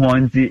minim ho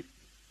nti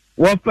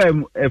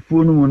wofam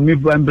efunu mun mi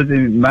fa mbese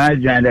ma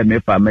jan da me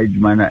fa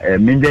majuma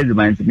minje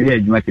man ti bi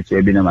ajuma ke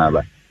chebi na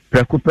maba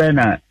prekupe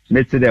na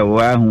meti de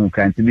wa hu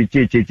kan ti bi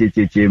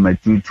che ma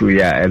tutu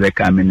ya ebe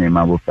ka me ne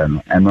ma bo fa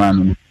no eno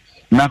anu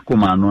na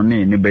koma no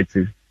ne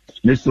beti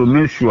ne so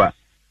me shua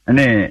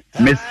ne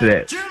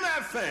mesre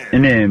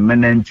ne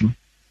menantu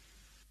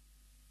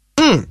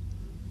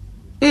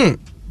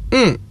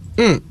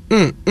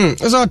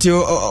Ezati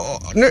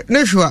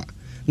ne shua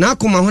na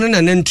koma ho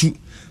na nantu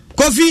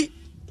Kofi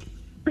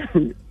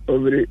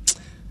Obri.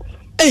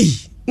 Hey,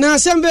 na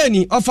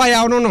sembeni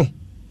ofaya no.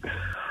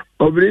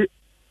 Obri,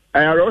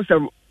 ayaro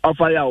sem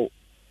ofaya o.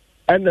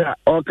 Ena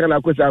o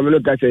kana ko sa melo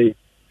ka sei.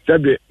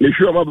 Sabe, le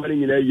shu ma bani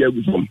nyina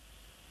yagusum.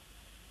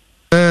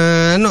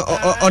 No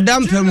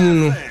odampa mu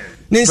no.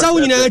 Ne nsa wo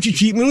nyina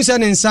atwitwi, me hu se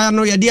ne nsa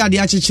no ye de ade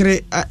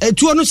akyekyere.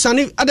 Etuo no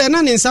sane ada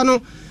na ne nsa no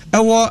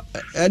ewo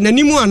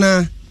nanimu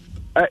ana.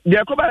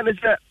 De ko ba ne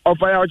se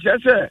ofaya o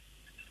kyese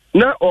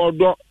na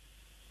odo.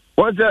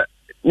 Wonse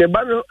ne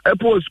ba no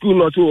epo school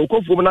no so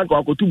okofo na ka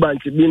akotu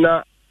bank bi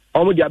na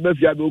omo dia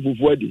bafia be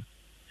ofufu adi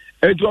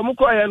enti omo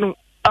ko ye no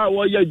a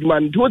wo ye adwuma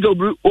nto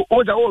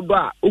o za wo do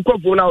a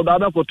okofo na wo do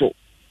abekoto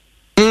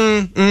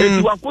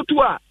enti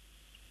wakotu a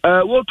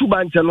wo tu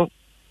bank no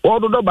wo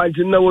do bank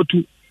na wo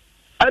tu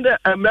ade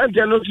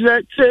amrante no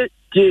che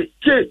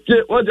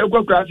wo je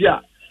kwakwafi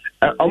a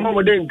omo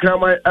mo de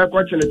nkrama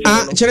akwachene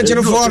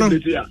chere fo no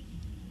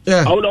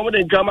yeah awu no mo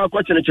de nkrama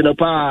akwachene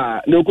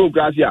pa na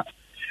okofrafi a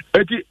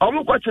eti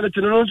omo kwa chere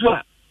no so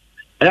a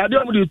ya de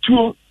omo de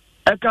tuo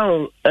e ka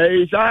ho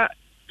sa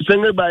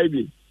senge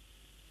bible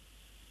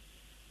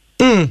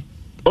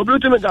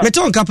obi me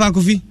meton kapa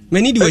Kofi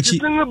mani di wachi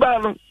senge ba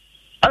no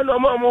ana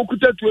omo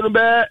kuta tuo no be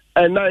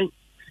enan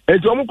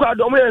eti omo kwa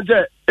do omo yen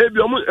se ebi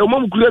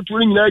omo kuta tuo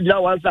nyina gina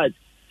one side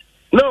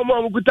na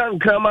omo kuta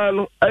nkrama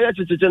no aye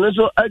checheche no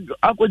so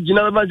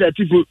akogina ba za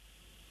tifi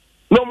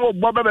no omo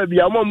gbo baba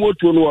bia omo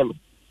tuo no no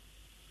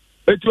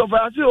eti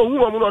ofa ase ohun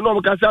omo no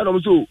omo ka sa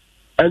no so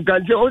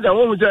nkante o ja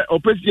won je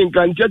opesi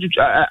nkante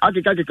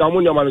akeka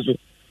mo nyama no so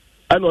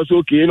ana o so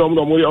okay no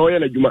mo o ye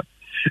na djuma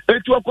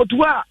etu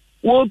akotu a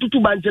wo tutu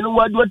banche no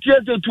wadu tie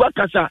se tu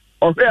akasa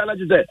o he ala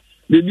je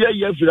bibia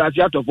ye fira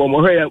ati atofo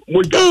mo he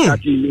mo ja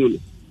ati ni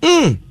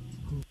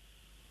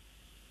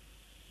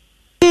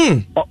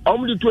o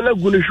mo di to na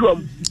gu ne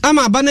hwam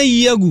ama bana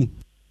yi agu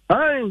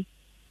ai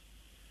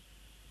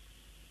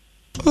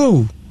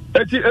oh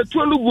eti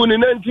etu no gu ne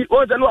nanti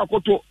o ja no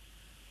akoto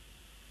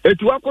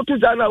etu akoto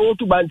ja na wo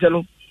tu banche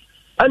no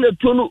ana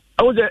tonu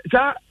awuje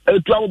sa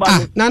etu awo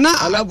ba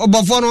na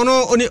obofo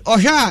no oni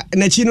ohwa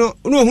na chi no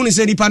no hu ni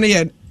se dipa ne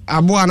ye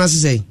abo ana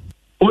sesei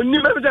onni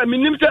be se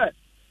minim se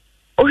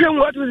ohwe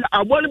nwatu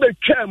abo ne be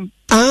twam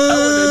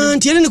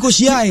ntiene ne ko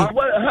hia e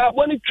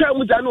abo ne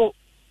twam ja no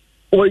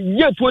o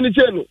ye to ni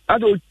che no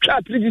ado twa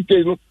 3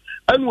 days no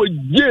ana o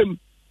jem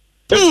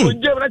o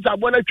jem na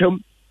abo na twam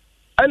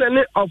ana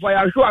ne ofa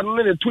ya hwa no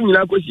ne to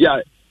nyina ko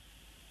hia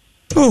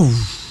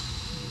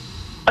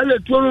ana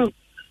tonu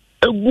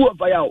egu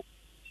ofa ya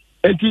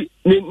enti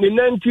ne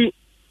nanti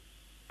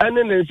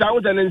ane ne nsa wo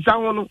ne nsa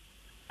ho no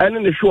ane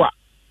ne hwa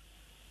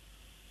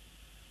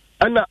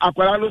ana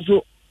akwara no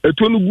so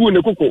etonu gu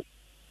ne koko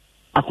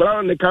akwara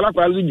no ne kala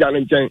akwara no ja ne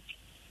nchen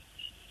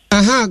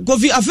aha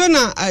Kofi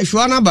afena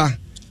hwa na ba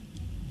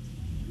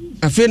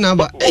afena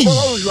ba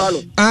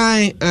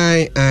ai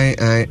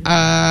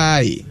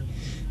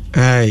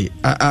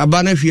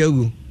abana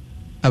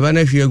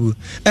hwiagu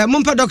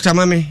mompa doctor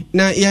mame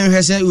na ye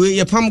hwese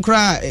ye pam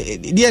kra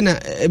die na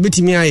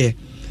betimi aye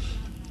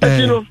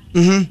etino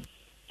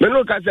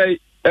meno ka say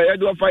e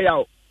do fa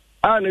yawo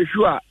ana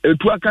hwa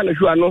etu aka na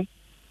hwa no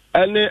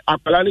ene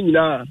akwala no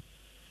nyina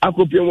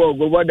akopiem wo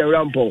gogo da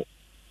rampo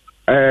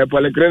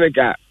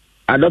polyclinica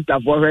a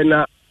doctor for hwe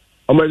na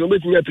o ma zo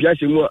betimi apia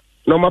hye mu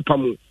na ma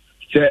pam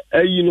se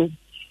ayi no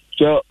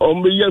so o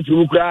mbe ye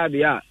furu kra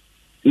de a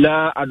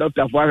na a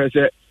doctor for hwe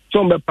se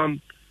so mbe pam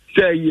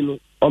se ayi no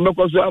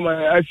omekoso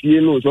ama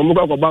afie no so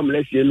mokwa ba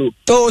mlesie no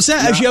to se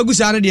ahwe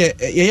agusa no de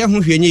ye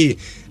ho hwenye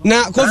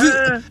na Kofi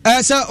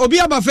se obi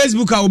aba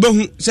Facebook a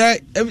obehu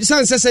se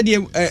sanse de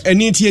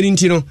ani tie ni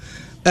no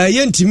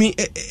ye ntimi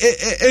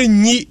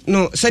enyi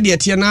no se de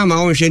tie na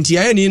ma won hwenti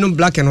aye ni no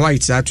black and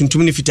white a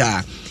tuntum ni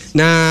fita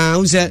na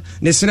wo se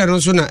ne sere no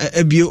so na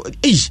abio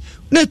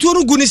na tuo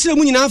no gu ni sere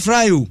mu nyina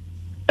afra yo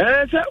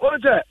se o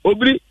se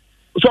obri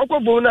so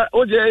kwofo na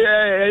o je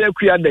ye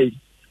kua dai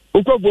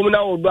ukofo mu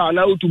na wo do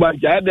ana utuba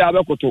ja ebe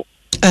abekoto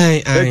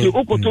eti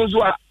ukoto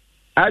zo a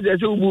aje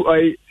se ubu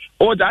oi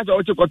o da so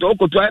o chikoto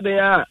ukoto ade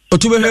ya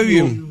otuba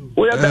hwiem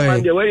o ya da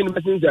mande we ni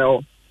mesin se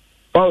ho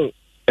on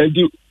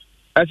enti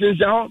asin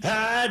se ho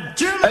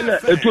ana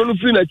etu no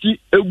free na chi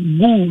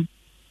egu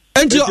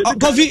enti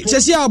Kofi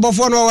sesi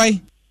abofo no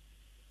wai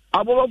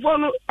abofo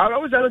no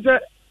arawo se no se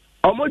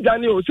omo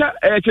jani o se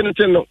e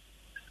chinechin no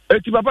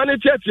eti papa ne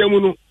tietie mu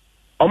no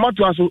omo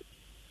to aso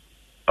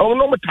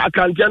ono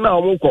mutakante na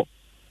omuko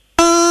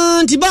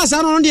nti ba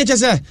sa no de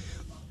chese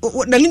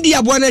na ni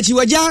dia bo na chi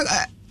waja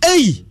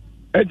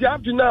eti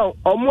up to now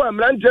omo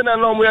amrante na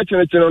omo ya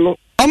chenechene no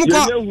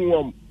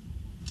omuko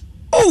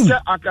se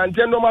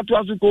akante no mato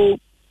asuko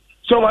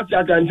so much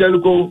akante no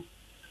ko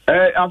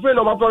afi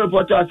no makọ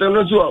report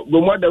asem so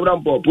go mo de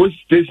rampo post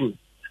station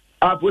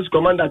post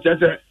commander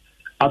chese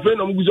afi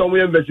no mguzo omo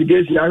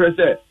investigation ahwe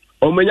se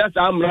omenya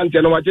sa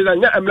amrante no wache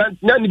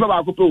nya nipa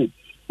ba ko pe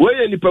we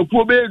ye nipa ku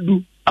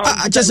obedu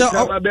chese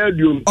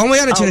omo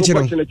ya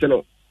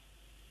chenechene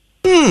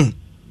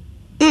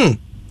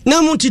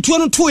na mu tituo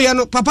no to ya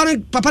no papa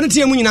ne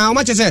tie mu nyina o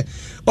ma chese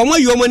omo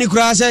yi omo ni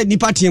kura se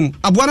nipa tim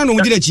aboa na no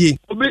mu dirachie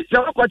obi se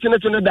ko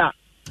chenechene da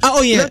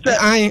oh yeah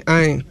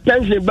ai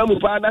tension ba mu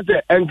pa na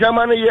se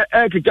enkama no ye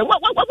ekeke wa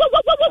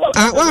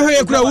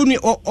hwe kura wuni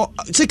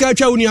se ka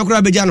twa wuni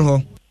akura beja no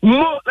ho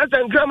mo na se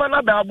enkama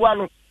na ba aboa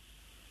no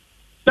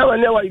ta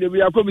wani wa ide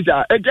bi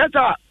akobisa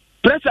eketa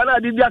pressure na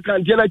di bia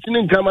kan na chini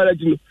enkama na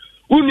chini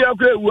wuni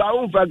akura ewu a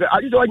won fa ga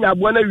adi se wanya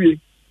aboa na wie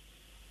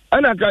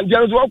ana kan je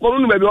so ko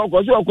nu be bi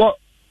ko so ko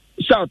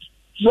south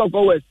so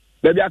ko west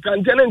be bi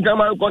kan je na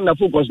enkama ko na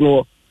focus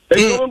no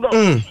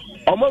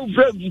omo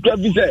fre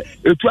bi se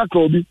etu aka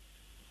obi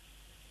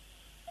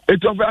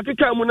etu of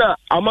akika mu na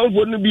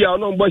amanfo no bia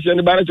no mbo hye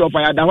ne bare che of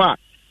ya da ho a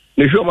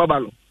ne hwe mo ba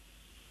no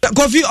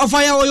Kofi of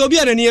ya obi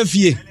a na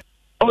afie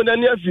o na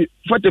afie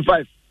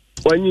 45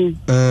 wanyi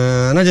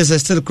na just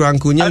still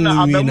crank onya no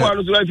wi na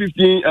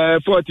 15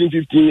 14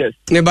 15 years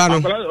ne ba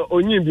no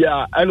onyi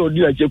bia ana odi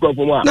na chekwa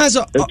fo mu a na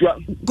so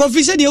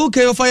Kofi said you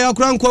okay of ya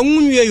crank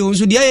onwie yo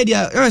so dia ye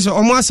dia so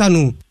omo asa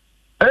no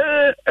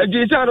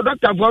eji sa no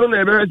doctor for no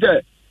na ebe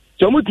he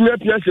so mutumi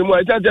apia semu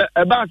a tete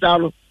e ba asa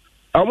no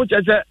amu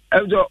chese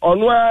ezo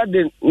onwa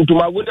de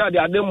ntumago de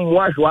ade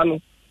mu ahwa no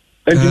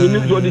enti ni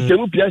do de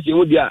semu pia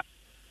semu dia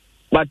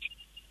but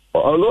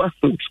onwa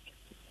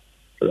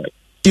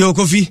yo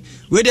Kofi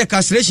we de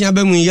castration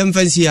abamu yem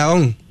fancy a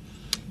on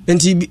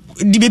enti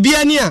di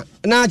bibia ni a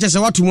na chese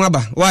watu mu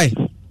aba why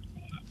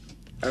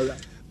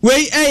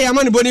we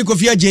amani boni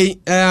Kofi agye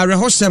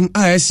rehosem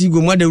a asi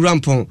gomu de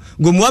rampon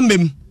gomu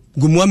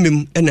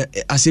amem ena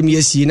asem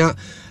yesi na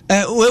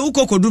we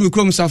ukokodu mi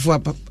krom safo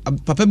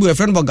papa bi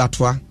friend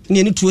bogatoa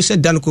ne ni tuo se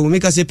dan ko me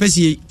ka se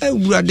pesi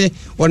burade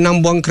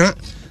wonam bonkra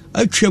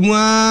atwam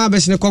a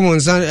besne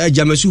komonsa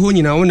jamasu ho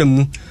nyina wonam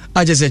mu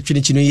aje se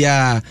twinichino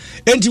ya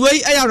enti we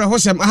ayare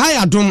hosem ha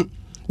ya dom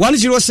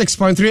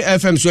 106.3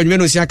 FM so anwe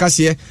no sia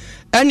kase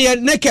ene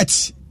naked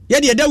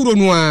ye de dawuro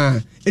no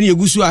a ene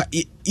yegusu a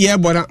ye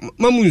bora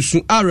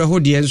mamunsu are ho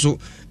de enso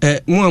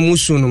mu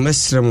amusu no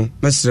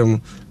mesremu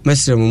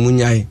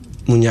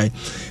munyai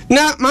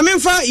na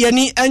mamemfa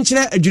yani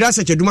enkyere adwira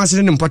sekaduma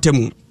sere ne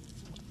mpatamu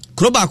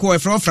kroba ko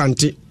efro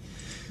frante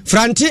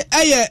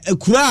eye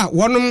kura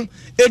wonom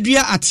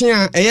edua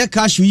atea eye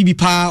cash wi bi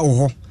pa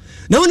ho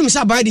na wonim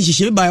sa bai de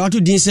hihye bai wato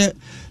din se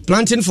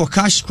planting for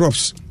cash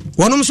crops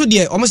wonom so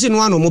de omo se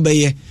no ano mo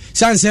beye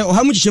sanse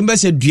ohamu hihye mba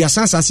se dua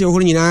sansase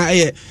ho nyina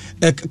eye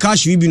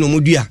cash wi bi no mo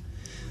dua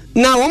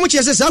na womo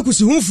chese sa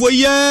kusi humfo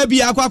ya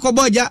bi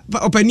akwakoboja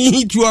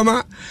opani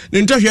tuoma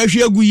ne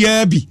ntahwehwe agu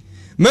ya bi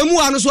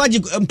mamu ano so agi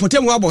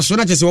potemu aboso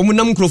na chese womu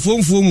nam nkrofo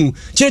mfuo mu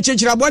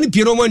chechechira abo ne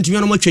pie no mo ntumi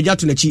no mo twagya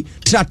to nachi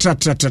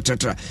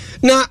tra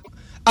na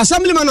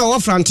assemblyman o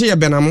frante ye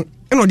benam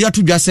eno de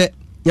atodwa se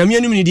nyame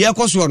anim ni de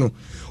ekoso no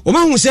o ma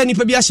hu se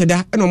nipa bi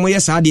ahyeda eno mo ye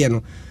saade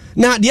no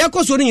na de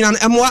ekoso no nyina no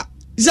emoa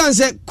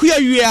zanse kuya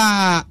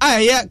wia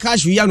aye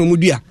cash wia no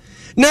mudua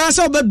na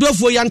se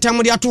obedofo ya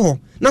ntam de ato ho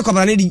na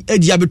kwabara ne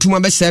edi abetuma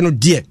be se no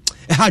de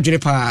ha dwere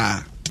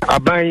pa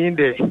aban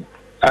de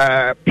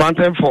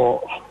planting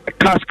for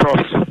cash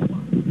crops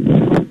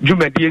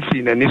jumedie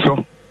si na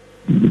niso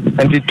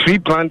and the tree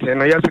planting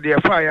and yesterday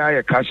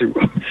fire cash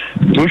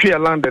to share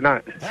land na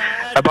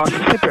about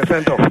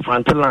 60% of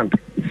planted land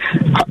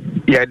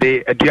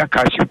they do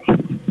cash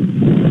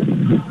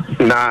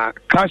na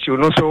cash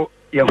no so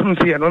ya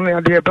hunsi no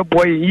na de be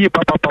boy yi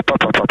papa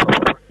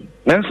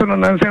nanso no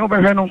nanse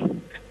obehwe no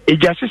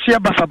eja hyehyɛ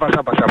basa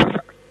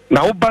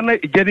na woba na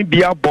eja ne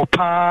bia bɔ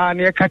paa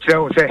na ka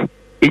kyerɛ wo sɛ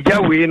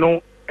eja wei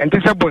no ente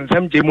sɛ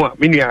bonsam gyemu a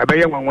menua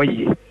bɛyɛ nwanwa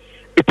yie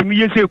etimi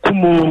yese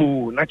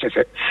kumo na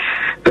kyesɛ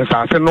the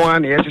sase no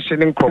an yɛhyehyɛ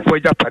ne nkrɔfo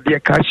eja pade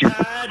cash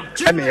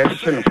ɛna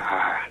yɛhyehyɛ no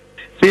saa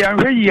sɛ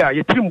yɛhwɛ yi a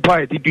yɛtiri mpo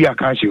a yɛde dua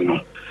cash no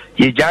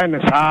yɛgyae no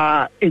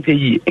saa eja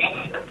yie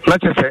na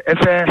kyesɛ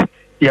ɛsɛ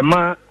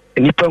yɛma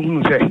nipa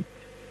hunu sɛ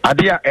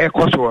ade a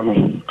ɛkɔ so no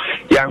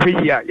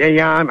yɛhwɛ yi a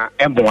yɛnya na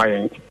ɛmboa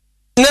yɛn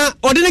na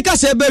odene ka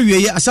se ba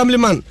wieye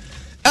assemblyman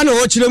ana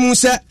wo kyerɛ mu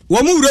sɛ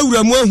wo mu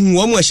wurawura mu ahu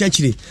wo mu ahya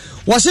kyire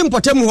wo se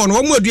mpotam ho no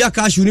wo mu adua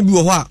ka ahwe no bi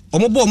wo ho a wo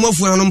mo bɔ mo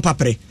afu no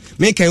mpapre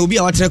me kan obi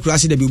a watra kura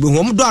se da bi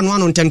wo mo do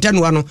ano ntenten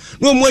no ano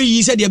na wo mu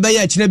ayi se de ba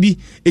ya kyina bi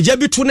eja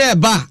bi to na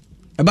eba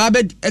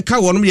be ka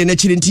wo no de na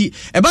kyire nti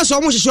eba so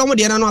wo mo hyehye wo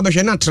de na no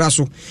abehwe na tra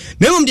so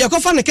na mmom de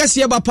akofa ne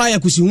kase ba pa ya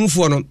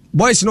kusihunfo no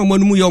boys na wo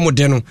manu mu ye wo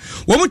de no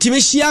wo mo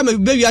timi hia ma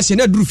be wiase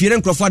na duru fie na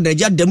nkrofo da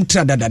ja dam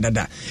tra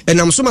dadadada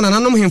enam so ma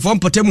nanom hemfo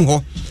mpotam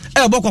ho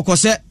e bo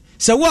kokose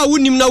sɛ wo a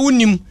wonim na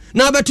wonim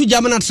na abeto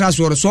jama na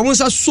traso ro so mo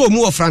nsa so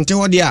mu wɔ frante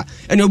hɔ de a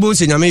ɛne obo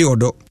nse nyame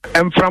yɔdɔ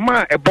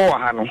emframa ɛbɔ wɔ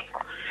ha no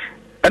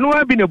ɛno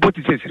wa bi na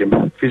boti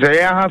sesirim fi sɛ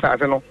yɛ ha sa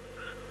no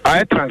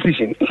ayɛ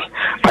transition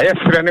ayɛ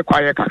frɛ ne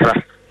kwaye kakra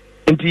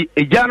nti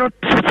egya no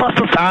fa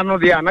so saa no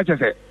de a na kyɛ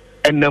sɛ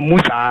ɛnamu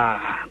saa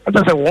ata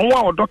sɛ wɔn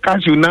wa ɔdɔ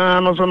cashew na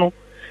no so no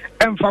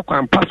ɛmfa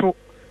kwan pa so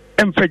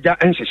ɛmfagya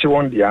ɛnhyehye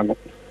wɔn de ano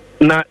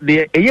na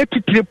de ɛyɛ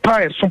titire pa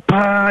ɛso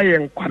pa yɛ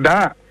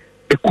nkwada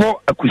ɛkɔ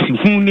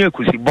akusihu ne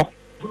akusibɔ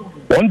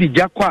wɔn de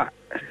gya kɔ a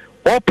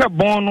ɔpɛ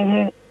bɔn no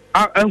ho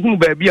ahunu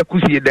baabi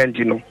akusie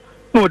danti no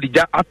na ɔde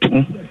gya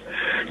atom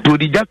to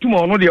ɔde gya tum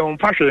ɔno deɛ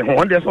ɔmfa hwee ho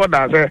ɔn deɛ sɛ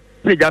ɔda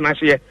sɛ gya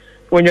n'ahyeɛ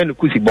ɔnyɛ no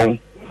kusibɔn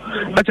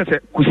ɛkyɛ sɛ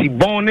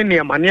kusibɔn ne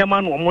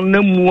nneɛma no ɔmo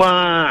namu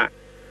a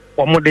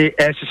ɔmo de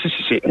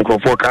ɛhyehyehye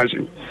nkurɔfoɔ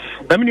calcium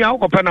na me nua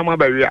wokɔpɛ nam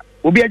abawie a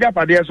obi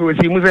agyapadeɛ so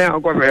ɔsi mu sɛ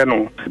akɔsɛɛ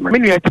no me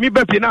nua tumi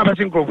ba pie na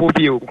abɛse nkurɔfoɔ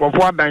pie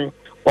nkurɔfoɔ adan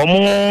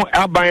ɔmo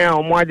aban a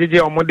ɔmo agyegye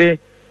ɔmo de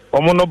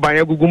ɔmo no ban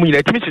agugu mu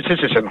nyina tumi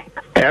hyehyehye no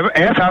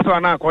ɛyɛ saa so a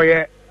na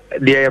akɔyɛ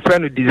deɛ yɛfrɛ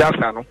no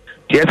disaster no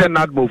nti ɛsɛ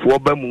nadmofoɔ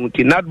ba mu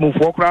nti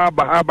nadmofoɔ koraa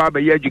ba ha ba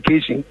bɛyɛ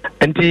education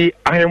nti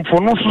ahemfo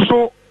no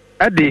soso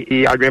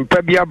ɛde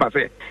adwempa bi aba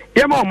sɛ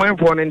yɛma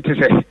ɔmanfoɔ no nte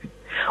sɛ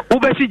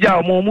wobɛsi gya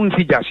ɔmo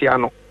nsi gya hyia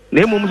no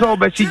na mmom sɛ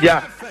wobɛsi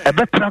gya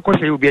ɛbɛtra kɔ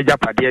sɛ obi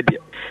agyapadeɛ deɛ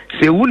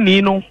sɛ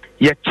wonni no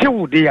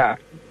yɛkyew de a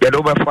yɛde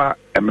wobɛfa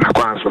mmara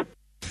kwan so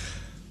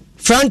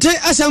Frante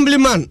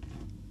Assemblyman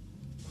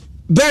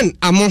Ben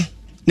Amo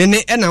nene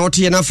ɛna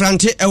ɔte na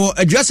Frante ɛwɔ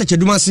adwasa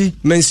kyedumase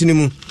mansini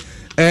mu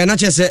na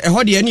kyɛ sɛ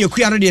ɛhɔ deɛ ne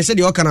yɛkua no deɛ sɛ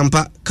deɛ ɔka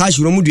nampa cash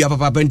ro mu dua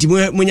papa nti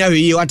munya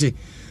hwee wate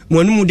mo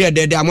anu mu de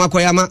amo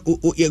akɔyɛ ama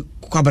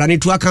kwabrane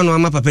tu aka no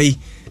ama papa yi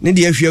ne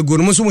deɛ ahwie go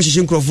no mo so mo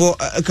hyehye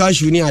nkrɔfo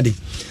cash ni ade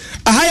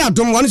ahaya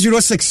dom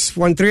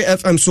 106.3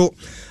 FM so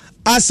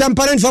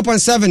Asampare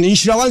 4.7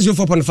 Inshira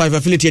 104.5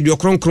 affiliate de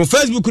Okronkron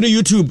Facebook ne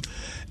YouTube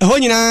ɛhɔ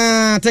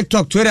nyina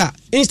TikTok Twitter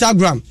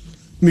Instagram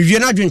mewie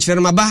na adwenkyerɛ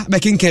no maba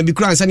bɛkenkan bi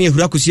kura ansa ne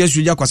ahura kosi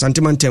asuja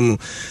kwasantemantam mu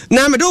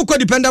na me de ukɔ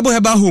dependable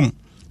herbal home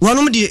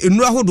wanom de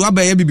enu ahodo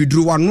abɛyɛ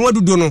bibiduru wano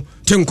adudo no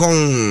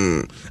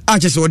tenkon a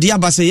kyɛ sɛ ɔde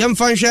aba sɛ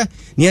yɛmfa nhwɛ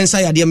ne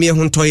yɛnsa yade me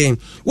ho ntɔyɛ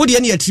wo de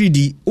ne yɛ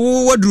 3D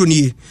wo waduro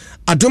nie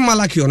adom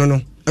malaki ɔno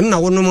no ɛno na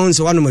wonom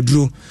nse wanom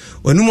aduro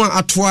wanum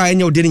atoa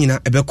ɛnyɛ wo de nyina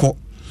ɛbɛkɔ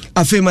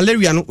afi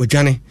malaria no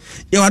odwane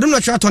ye wadom na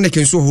twa tonic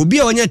nso ho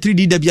bia onya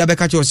 3D da bia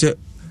beka che se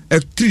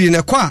 3D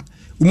na kwa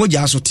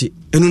umoja asote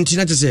enu nti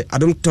na se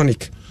adom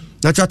tonic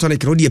na twa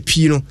tonic no de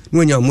pii no na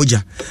onya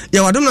umoja ye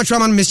wadom na twa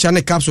man mixture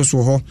ne capsule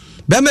so ho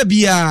be ma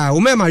bia o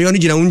me ma yo no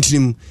gina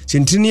wontirim se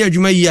ntini ne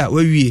adwuma yi a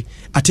wawie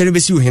atere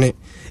besi wo hene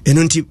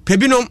enu nti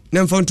pebinom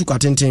na mfa ntu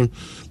kwatenten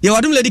ye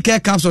wadom lady care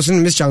capsules ne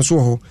mixture so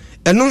ho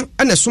eno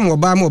ene som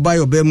oba ma oba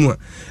yo ba mu a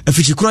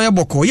afichi kro ye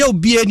boko ye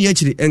obi ani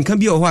akire enka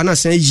bia ho ana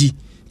san yi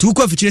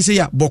tuko afikyire se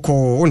ya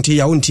boko onte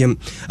ya ontiem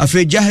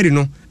afa jahari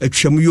no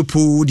atwam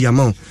yopo di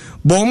amount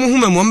bo mo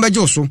homa mo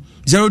mbeje so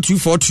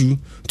 0242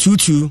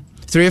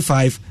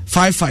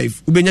 223555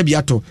 ubenya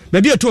biato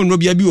ba bia to no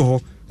bia bi ho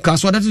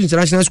Kaswa Datu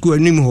International School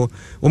anim ho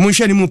wo mo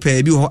hwani mu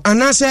pa bi ho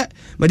anase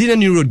Madina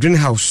New Road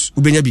Greenhouse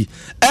ubenya bi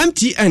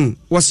MTN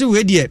wose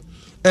we de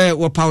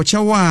wo pauche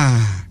wa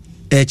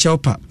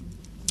chelpa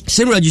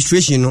same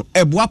registration no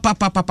eboa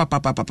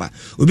papa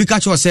obi ka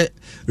cho se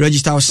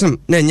register osem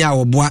na nya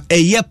oboa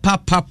eye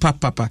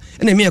papa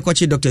na me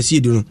ekochi Dr.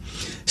 Siedu no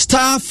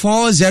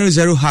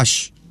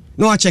 *400#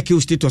 no a check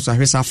your status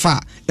ahwesa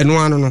fa eno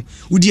ano no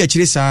udi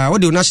akire saa wo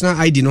de national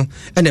ID no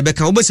na e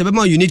beka wo be se be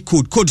ma unique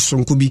code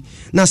sonko bi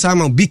na saa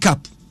ma big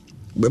up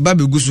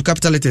baby gusu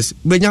capital letters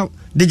benya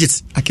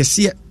digits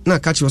akese na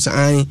catch was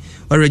an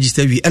or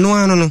register we eno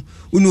ano no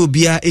unu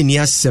obia eni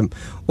asem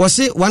was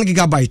say 1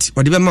 gigabyte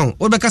or the amount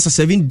or beka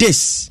 7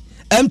 days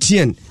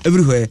MTN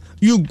everywhere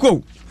you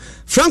go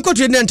Franco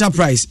Trading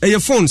Enterprise your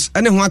phones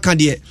ene ho aka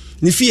de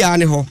ni fia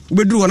ne ho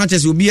ubeduru wona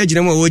chese obi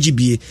agire ma wogi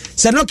bie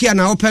se Nokia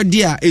na opel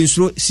dia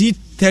ensuro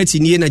C30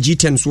 ni na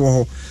G10 so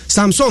ho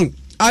Samsung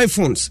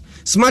iPhones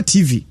Smart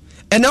TV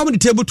and now the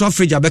table top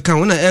fridge abeka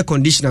wona air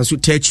conditioner so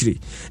tertiary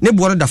ne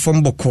bo da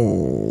form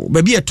boko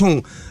ba bi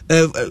eton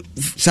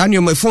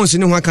sanyo my phones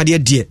ne ho aka de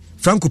die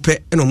Franco pe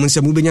eno mo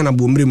nsem ubenya na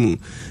bo mre mu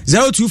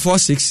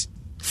 0246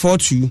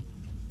 42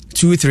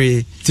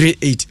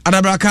 2338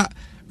 adabraka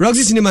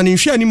Roxy Cinema ni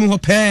nhwe animu ho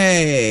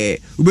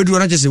pe ubedu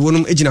na chese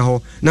wonum ejina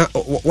ho na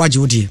waje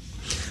odie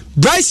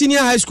Bryce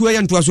Senior High School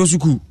ya ntoaso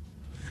suku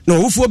na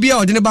ofuo bia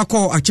ode ne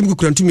bakọ achimku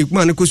kurantumi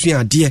kuma ne kosua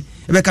ade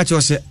ebeka che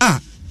ose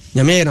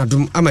nyame na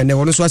dum ama ne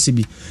wono so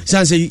asebi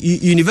sanse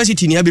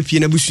university ni abepie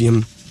na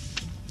busuam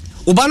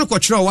oba no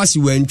kɔkyerɛ wasi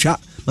wantwa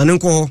mane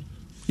nkɔ ho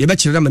ye be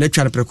kyerɛ ma na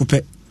twa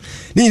prekope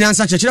ni nyina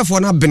nsa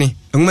kyerɛfo na bene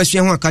enwuma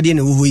sua ho akade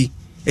na wo hoyi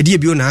edi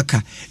ebio na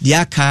aka di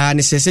aka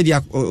ne sese di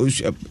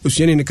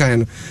osuani ne kan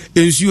no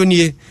ensuo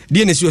nie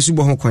di na si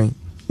osubo ho kwan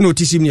na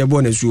otisim ne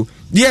ebo na suo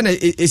di na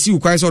esi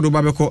kwan so do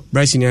ba beko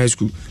Bryce High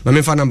School ma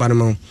me fa number no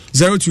ma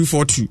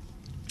 0242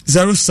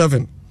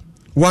 07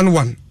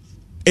 11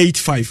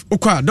 85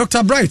 okwa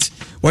Dr. Bright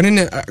wone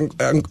ne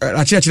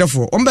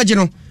achirachirefo ombaje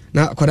no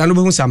na kwada no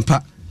behu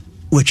sampa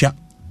wetwa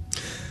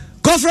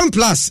Conference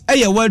Plus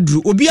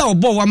wadru obi a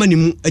obo wa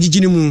manimu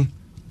agigini mu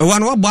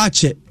wan wa ba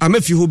che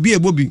amafi ho bi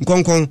ebobi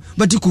nkonkon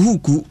bati ku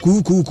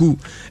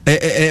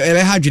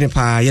ha dwene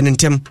pa ye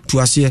ntem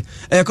to ase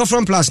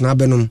Conference Plus na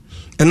abenom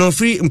eno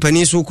free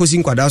mpani so kosi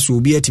nkwada so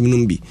obi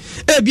atiminum bi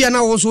bia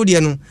na wo so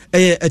de no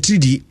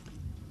 3D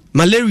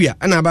malaria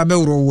ana aba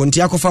woro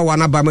wonti akofa wa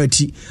na ba ma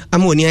ati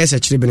ama oni ayese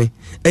kirebene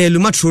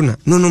lumatrona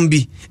nonom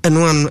bi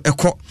eno an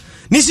ekọ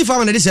nisi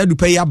fa na de sa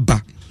dupa ya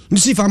ba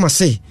nisi fa ma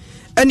say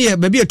ene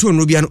ba bi eto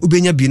no bia no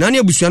obenya bi na ne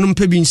abusua no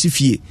mpa bi nsi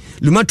fie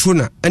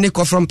lumatrona ene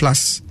Conference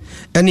Plus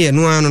ene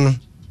no anu no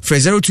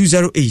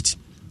 0208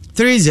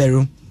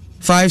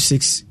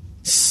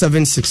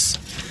 305676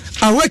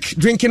 awake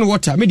drinking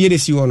water me de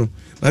si wono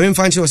ma me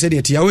mfa nche wo se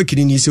de ti awake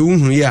ni se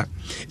unhu ya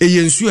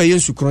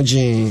yensu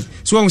krojen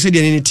so wo se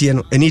de ni tie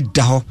no eni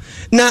da ho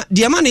na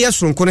de ma ne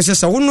yesronko ne se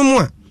sa wonom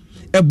a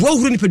eboa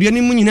huru ni padua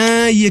ni mu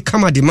nyina ye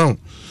kama de ma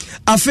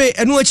afi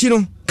eno achi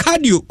no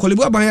cardio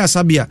kolebu aban ya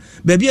sabia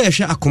baabi a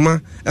yehwe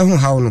akoma ho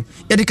hawo no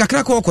ye de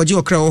kakra ko okoje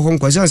okra wo ho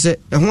nkwaza se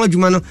ho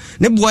adwuma no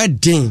ne boa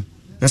den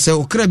na se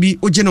okra bi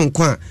oje no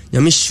nkwa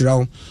nyame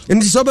hyirawo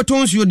enti so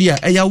beton suo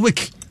dia eya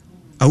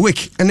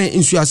awake ene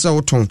insu asa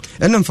woton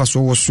ene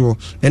mfaso wo so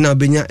ene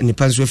obenya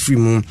nipa nso free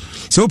mu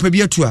se opa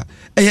bi atu a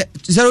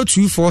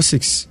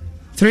 0246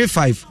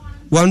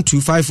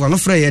 351251 no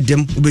fra ye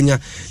dem obenya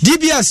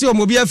DBS o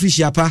mobi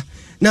afrishi apa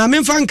na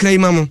memfa nkrai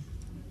mamo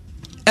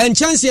en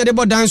chance ye de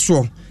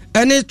bodanso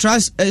ene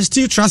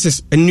steel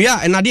trusses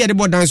enua enade ye de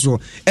bodanso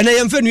ene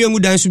yemfa nua ngu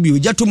danso bi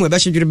ojatom e be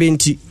hyedwere be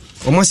nti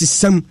omosi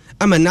sam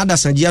ama nada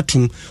sanji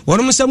atum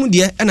wonom sam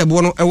de ena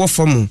bo no ewo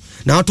fom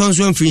na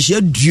otonso amfrinshi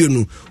aduo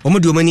no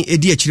omode omani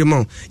edi akire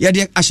ma ye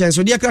de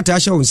ahyenso de krata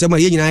ahye won sam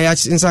ye nyina ya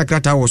nsa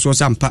krata wo so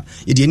sampa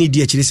ye de ni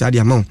di akire sa de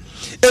ama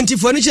enti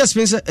furniture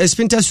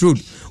Spinters Road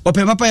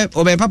open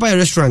papa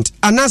restaurant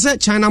anase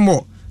China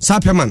Mall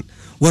Sapeman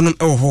wonom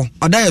ewo ho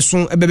adaye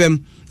so ebebem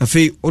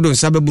afi odon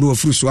sababuru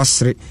ofuru so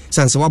asre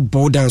sanse wa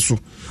bodan so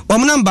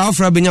omna mba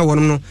ofra benya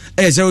wonom no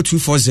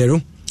 0240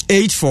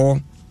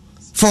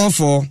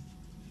 8444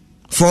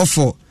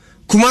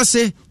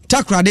 Kumase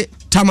Takrade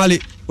Tamale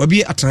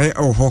wabi atare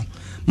ho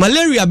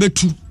malaria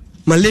betu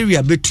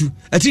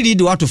atidi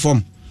de wato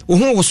form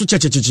ohun wo so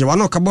chechecheche wa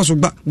no ka boso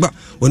gba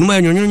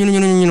onuma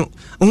nyonyonyonyo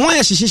ohun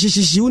ya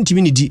hyehyehyehyehye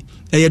untimi ni di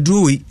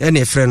duro we na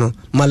efre no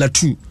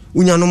malatu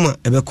unyanoma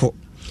ebeko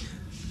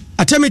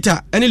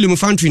atemita ene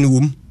lumfantry ni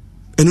wom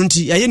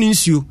enunti yaye ni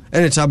nsuo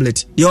ene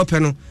tablet ye ope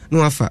no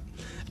no afa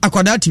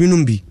akwada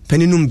timinum bi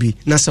paninum bi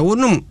na sa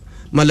wonum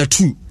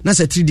malatu na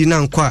sa 3D na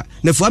nkwa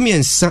na fuami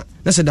ensa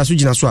na sa daso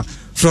gina so a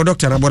fro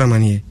doctor na bora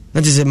manie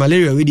na tese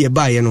malaria we de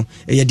baaye no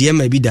ye de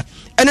ma bi da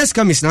NS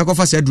Kamis na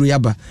akofa sa duro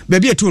yaba ba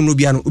bi eto no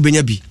bia no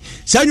obenya bi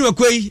sa nyu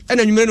akwai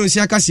ena nwumere no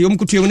nsia kase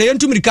omkutuem na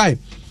yentumirikai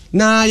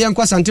na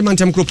yankwa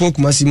santimantem kropon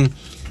kumasimu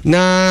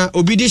na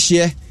obidi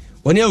hye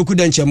woni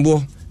akuda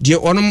nchembo de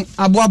onom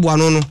aboabo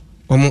ano no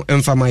omo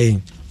emfama yen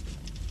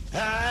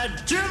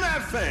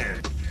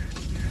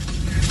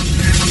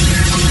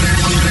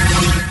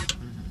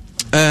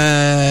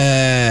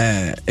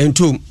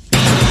entum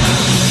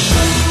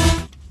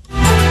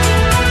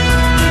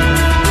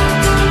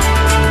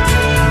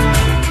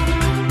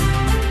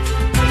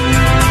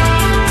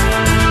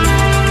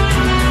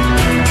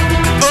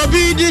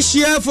obi di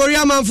share for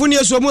ya manfuni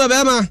esomu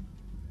ebema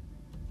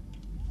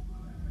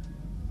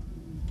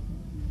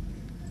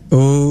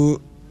oh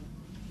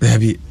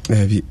David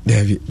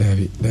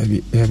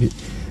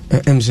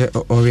emse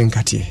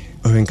orenkati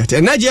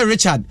Nigeria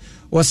Richard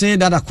was say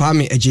that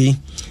Kwame Eji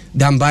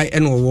Dambai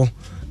Enwo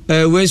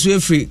we so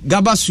free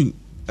Gabasu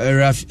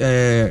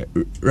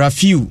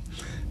Rafiu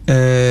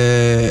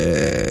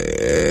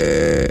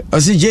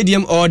osi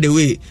JDM all the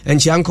way and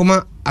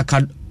Chiankoma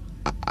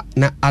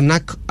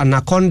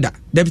Anaconda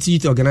deputy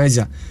youth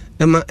organizer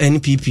Emma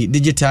NPP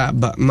digital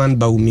man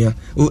baumia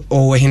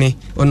o wehene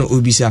ono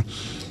obisa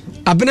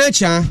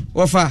abenacha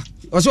wofa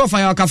oso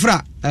fa ya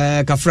kafra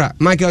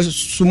Michael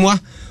Sumwa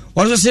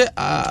also say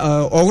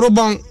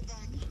ogrobon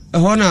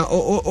hona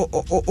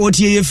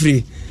otie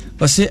free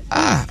say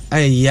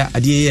aya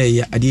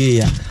adie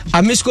ya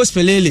Amisco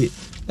Spelele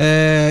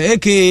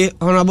aka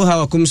honorable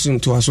Hawa Kumsun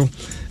to aso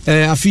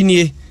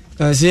afinie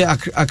say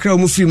akra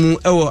mu free mu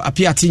ewo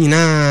apiati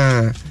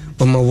nyina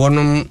oma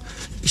wonom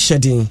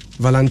shedding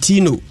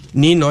Valentino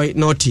ni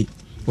naughty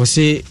o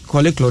say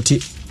Kole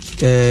Cloti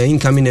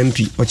incoming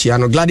MP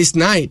Ochiano Gladys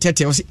Nai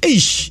Tete o say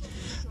eish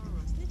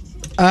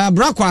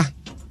brakwa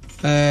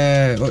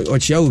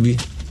Ochia ubi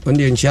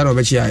onde nchiano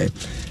bechia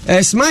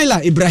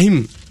Smiler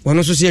Ibrahim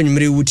wono so se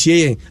anwumere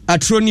wutie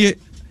atronie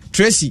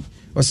Tracy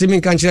o se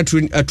min kanchira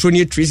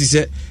atronie Tracy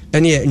se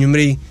ene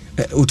anwumere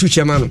otu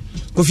chema no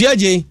Kofi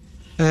Aje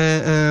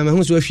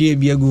mahu so afie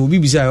biago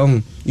bibisa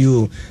ho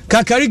yo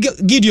Kakari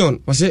Gideon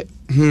o se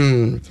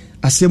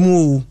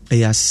asemu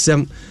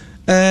asem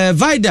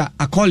Vida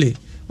Akole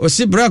o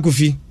se bra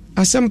Kofi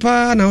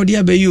asempa na odi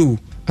abayu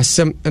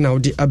asem na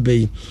odi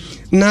abayi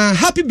na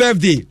happy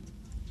birthday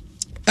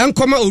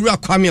enkoma Owura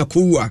Kwame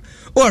Akowua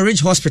o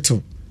Ridge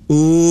Hospital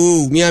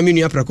oh mi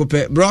aminu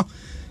aprakope bro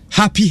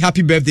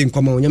happy birthday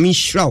nkɔma onyame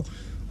nhyira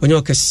onye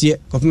okɛseɛ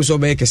kɔpem so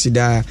ɔbɛyɛ kɛse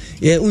daa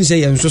yɛ unse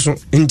yɛ nsoso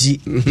nti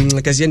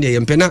kɛseɛ deɛ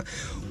yɛmpɛ na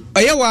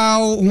ɛyɛ wa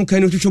ho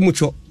kan twetwe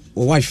mutwo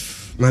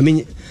wife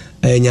maame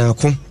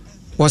nyaako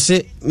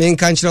wɔse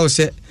menka nkyerɛ wo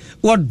sɛ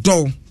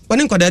wɔdɔ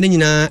wɔne nkɔdaa no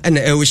nyinaa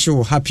ɛna ɛwɔhyɛ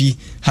wo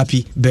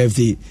happy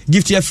birthday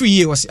gift yɛ free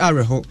yie wɔse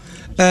awerɛho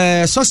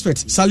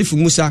suspect Salifu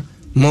Musa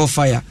more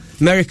fire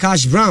Mary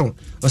Cash Brown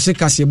wɔse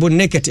kasebo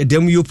naked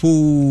edam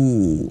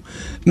yopo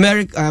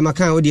Mary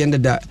makan wo de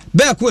endeda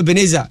Beako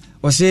Ebenezer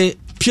wɔse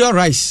pure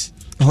rice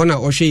hona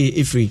ohwe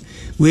efree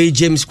we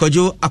James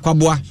Kwajo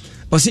Akwaboa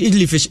wɔse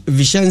Italy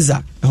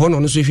Vicenza hona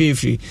no so hwe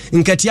efree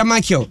Nkatia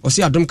Michael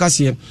wɔse adom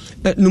kase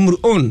number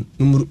on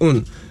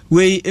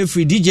we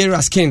efree DJ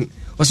Raskin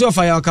wɔse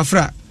ofaya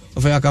kafra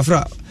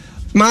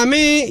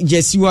maame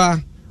Jesiwa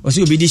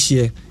wɔse obi di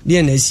hye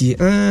de na asie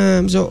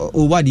so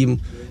owadim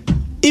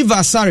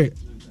Eva Sare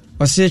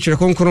wɔse twere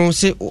konkron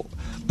se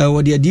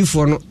wɔde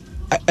adifo no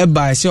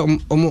ɛba se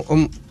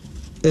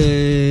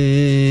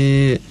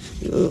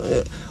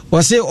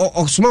wɔse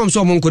ɔsoma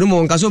so ɔmo nkɔne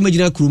mo nka so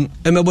magina krum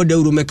ɛmɛbɔ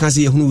dawuro mɛka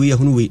se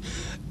yehunu we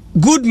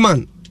good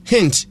man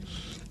hint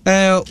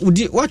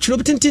udi watchro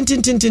tin ti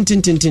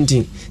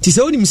sɛ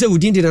wonim sɛ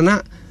udin de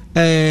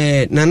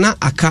nana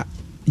aka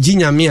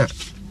ginyame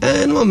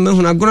a no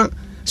mehunu agora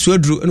so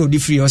aduru na odi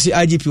free ɔse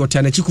IGP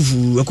ɔtanachi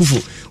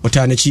akufo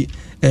ɔtanachi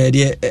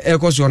de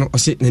ɛkɔso no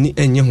ɔse nani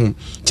enye ho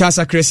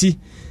chasa kresi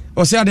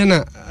ɔse ade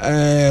na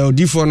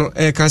odifo no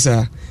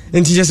kasa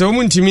enti je sɛ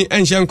wo ntimi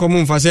enhye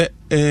nkomo mfa sɛ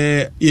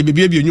ye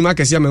bebia bi onwuma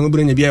kase ama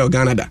mabura nya bia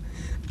Ghana da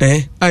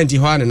anti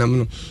ho ane nam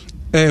no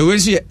we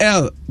see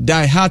L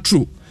die hard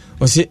true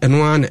ɔse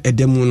eno an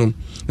edamu no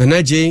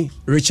na J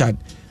Richard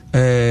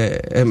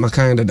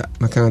makan dada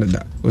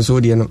so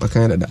de no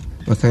makan dada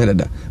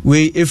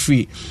we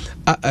free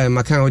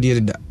makan odi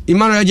dada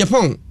Emmanuel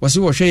Japan ɔse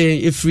wo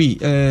hwe free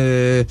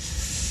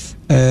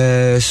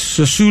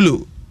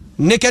Sosulo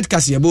naked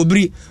kase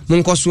abobri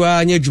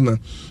monkosoa nya adwuma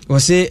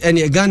wɔse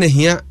ene Ghana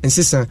hia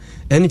nsesa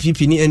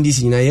NPP ni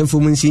NDC na yemfo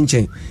mun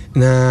sinchen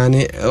na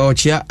ne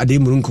ɔchia ade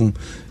murunkum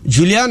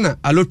Juliana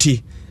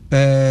Aloti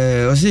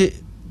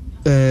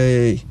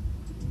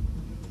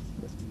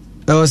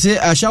wɔse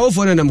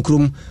ashawofo na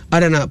namkrum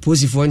adana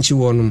posifo nchi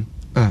wonum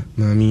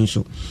maami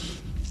so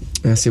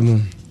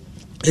asemu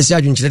esi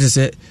adwunkyerɛ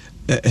sɛ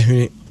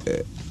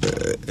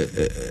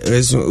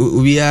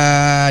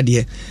ubiya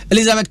de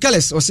Elizabeth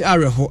Callis ɔse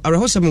areho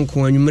sɛm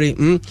nko anwumre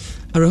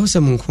areho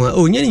sɛm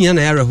nko nyanya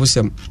na areho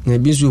sɛm na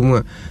bi nso mu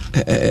a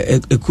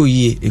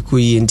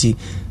ekoyie nti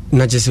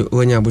na kyese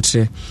wanya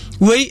abotre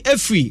wei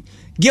free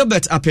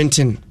Gilbert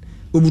Apenton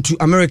obutu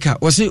America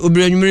ɔse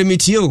obira anwumre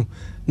metie o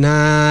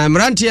na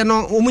mrantie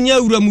no omunya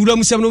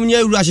awuram sɛm no omunya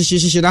awura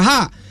hyehyehye na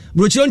ha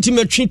brochiro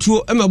ntime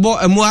twituo emebo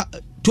emoa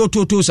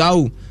to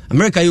sao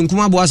America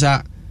yonkuma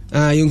boasa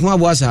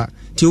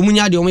ti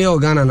omunya de omoye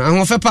Ghana na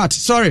ahofe part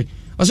sorry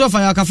oso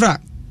fire kafra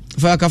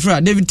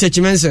David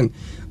Techimenson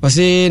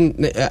ose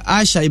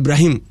Aisha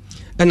Ibrahim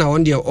na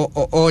won de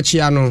o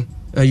chia no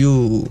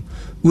ayo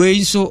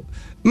we so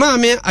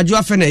maame adwo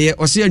afa na ye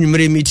ose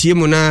anwumere metie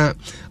mu na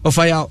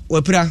ofaya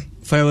wapra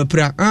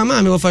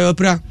maame ofaya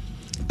wapra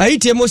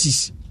aite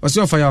Moses ose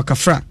ofaya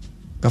kafra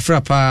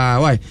pa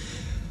why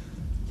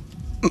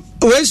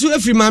we so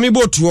every maame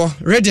botuo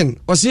Redden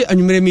ose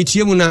anwumere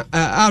metie mu na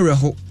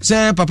areho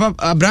se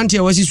papa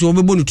brantia wasi so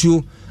obebo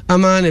nutuo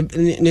ama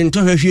ne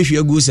ntohwe hwehwe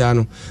agusa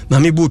no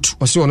maame botu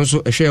ose ono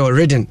so ehwe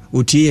Redden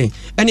otie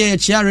ene ye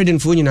chia Redden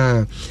fo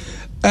nyina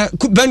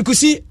Ben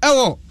Kusi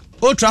ewo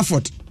Old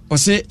Trafford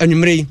ose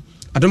anwumere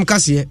adom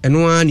kase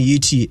eno a ne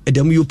yeti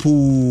edam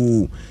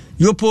yopo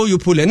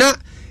le na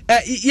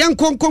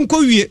yankonkonko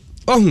wie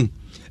ohun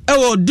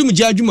ewo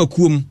dumgya adwuma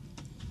kuom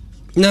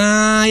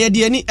na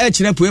yɛde ani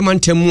ɛkyerɛ poema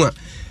ntamu a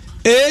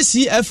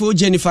ACFO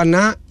Jennifer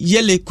na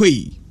yele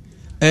kwei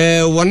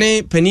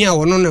wɔne pani a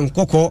wɔno ne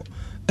nkɔkɔ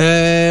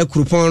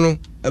kurupɔn no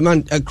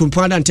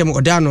kurupɔn da ntem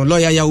ɔda no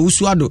lawyer ya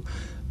usuado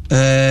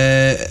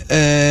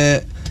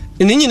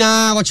ne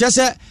nyina wɔkyerɛ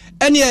sɛ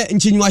ɛne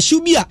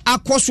nkyinwahyew bi a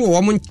akɔso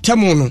wɔ mo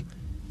ntemu no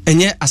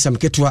ɛnyɛ asɛm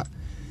ketewa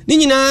ne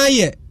nyina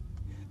yɛ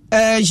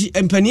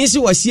mpani si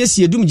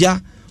wasiesie dumgya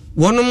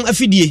wɔnom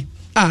afidie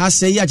a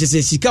asɛ yi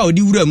akyɛ sika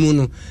ɔde wura mu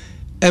no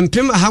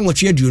empem aha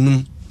nwotwe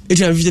aduonum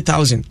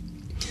 850,000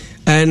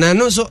 na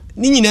no so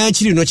ni nyina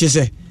akiri no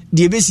kyese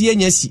de besi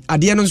anya si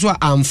ade no so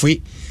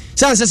amfoe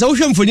sanse se wo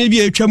hwɛ mfoni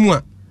bi atwa mu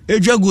a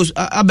edwa go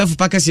abefu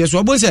pakase so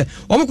obon se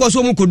wo mkɔ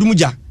so wo mkodum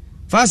gya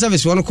fire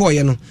service won kɔ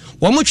ye no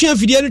wo mtwe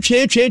afidie no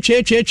twe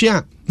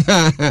a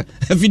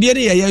afidie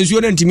ne ya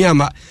nsuo na ntimi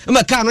ama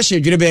ka no hye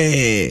dwere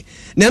be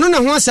na no na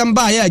ho asɛm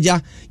ba ya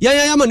agya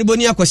ya ma ne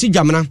boni akwasi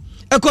dwamna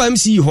ɛkɔ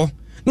MC hɔ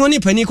no ni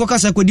pani kɔ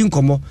kasa kɔdi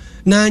nkɔmɔ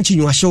na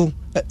nkyinwahyew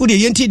wode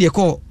yenti de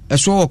kɔ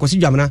ɛso wɔ kwasi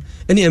dwamna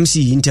ne MC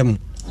yi ntem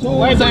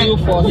why do you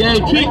for yeah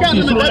treat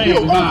you so like you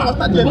say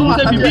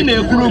be na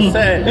ekuru mu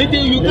and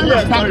you can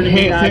attack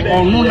me say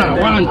onu na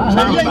one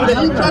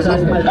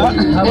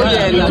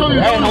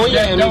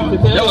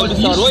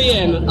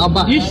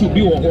you should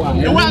be wo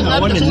I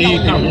want to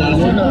need come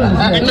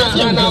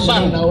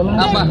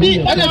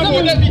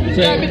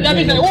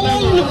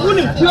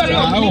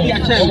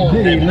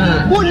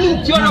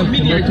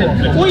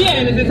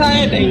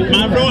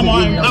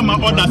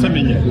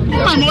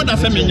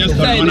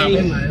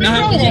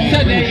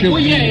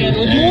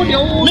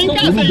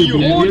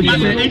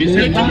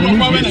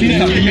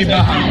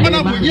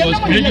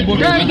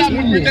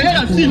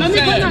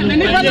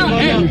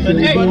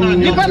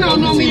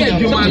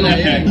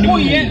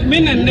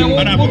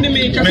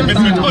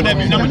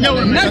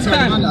next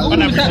time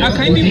I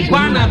can't even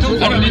ban at all.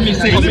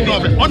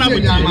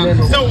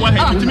 So what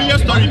happened to me? Your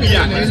story be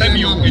send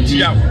you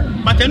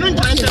but I don't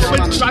try to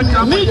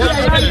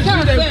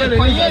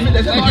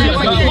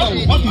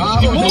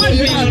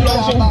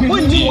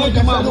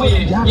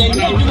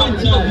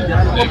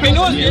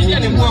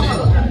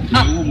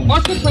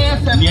what's the prayer?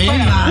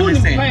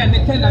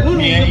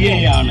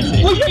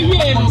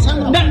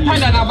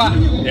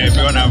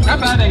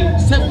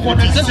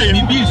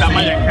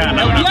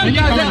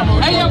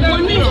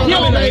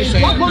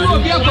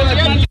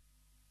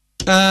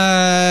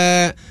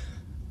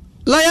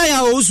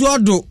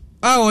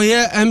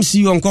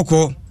 MC on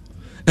Coco,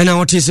 and I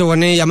want to say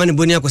one Yamani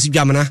Bonia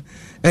Cosijamana,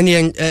 and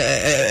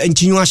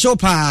Chinua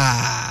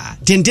Shopa.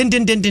 Tin.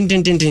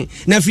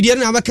 Now, if you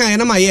didn't have a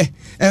kind of my dear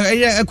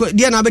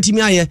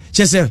Nabetimia,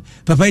 Chester,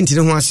 Papa into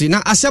the Wasi.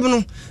 Now, a 7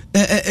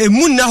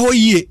 moon now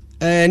ye,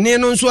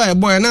 Nenon Swa,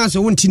 boy, and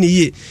answer 1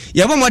 ye.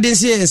 Yavama didn't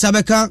say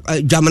Sabeka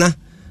Jamana.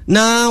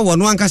 Now, one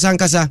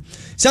Casancasa.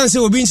 Sansa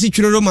will be in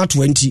Roma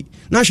 20.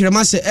 Now, she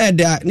must say,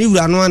 New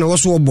Ranoan or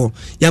Swobo,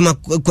 Yama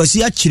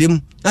Kosia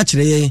Chirim,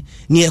 actually,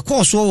 near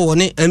course or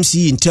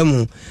MC in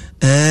Temu.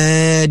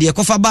 The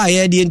Kofa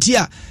Baye, the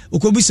Entia,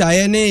 Ukobisa,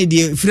 any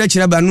the French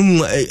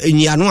Rabanum in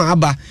Yano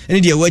Abba,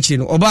 and the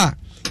watching Oba,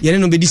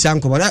 Yano be this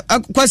uncle.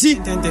 Quasi,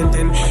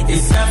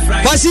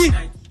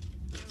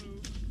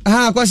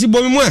 Quasi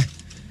Bomwe.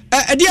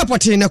 A dear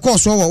party in a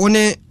course or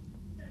one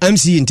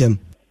MC in Tem.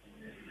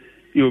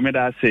 You made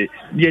us say,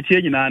 the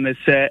change and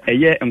say a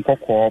year and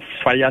cocoa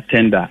fire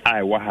tender.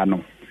 I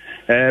wahano.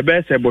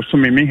 Best a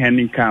bosumi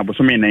handing car,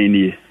 bosumi 9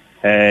 years.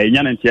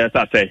 Yan and tears,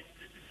 I say.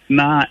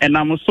 Now, and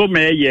I'm so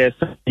many years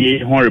a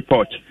home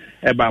report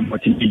about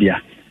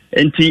multimedia.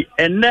 And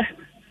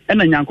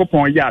a yanko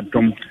point yard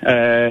from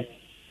and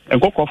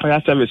cocoa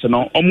fire service and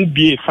all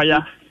be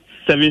fire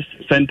service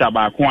center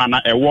by Kwana,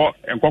 a war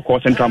and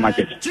cocoa central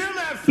market.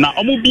 Now,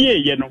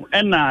 Omubi,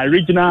 and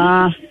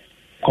regional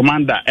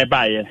commander a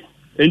buyer.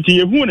 Enti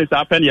yehu ne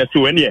sa pen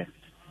yeso ene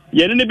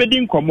ye ne bedi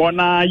nkomo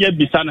na ye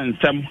bisa na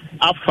nsem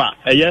afa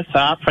eye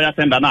sa fire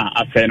tender na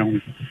afa ne ho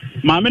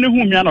ma me ne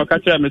hu mi na o ka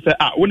kire me se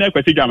wo na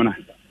akwati dwam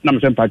na me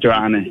se mpacho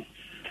ane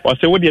o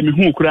se wo de me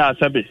hu kura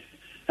asabe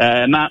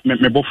na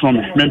me bofro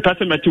me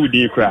mpase meti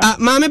wudi kura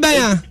ma me ba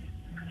ya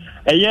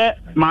eye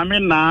ma me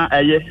na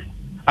eye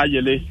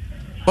ayele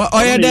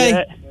oye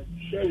dey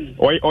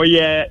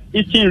oye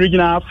Eastern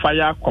Regional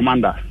Fire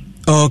Commander.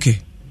 Oh, okay.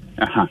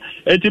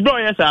 Eti bro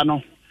yes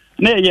ano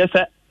na yes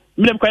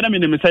me kwa na me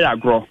me say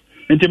agro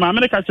enti ma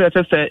me ka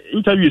say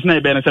interviews na e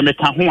be na say me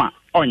ka ho a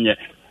onye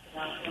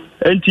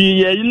enti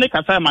ye ne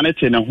ka say ma ne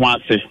te ne ho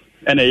ase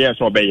ene yes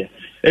obeye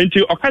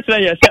enti o ka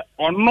say yes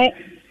ono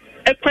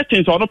e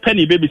question so ono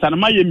penny baby sa na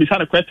ma ye mi sa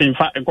na question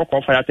fa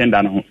enkoko fire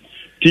tender na ho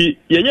ti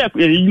ye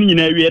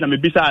nyina wie na me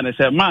bisa na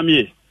say ma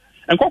me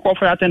enkoko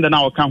fire tender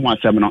na o ka ho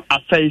asem no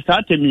asai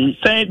sa temi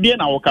say die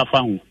na o ka fa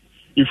ho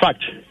in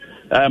fact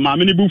ma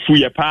me ne bufu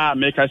ye pa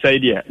me ka say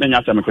die na nya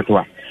asem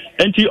ketewa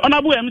enti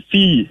honorable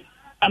MC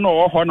ana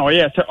ho na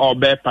oye se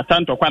obe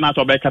patanto kwa na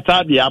so be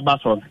kata dia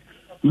abaso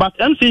but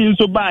MC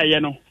nso ba ye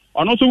no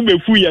ono so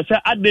befu ye se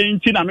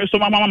adenti na me so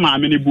mama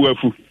me ne bu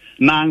afu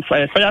na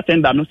fire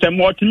tender no se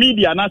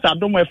multimedia na sa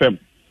Dom FM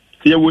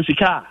ye wo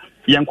sika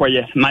ye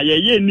nkoye na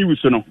ye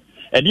news no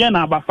e de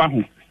na abafa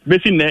ho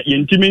besi na ye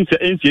ntimi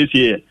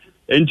nsiesie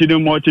enti no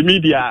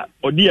multimedia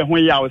odi e ho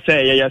ya o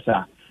se ye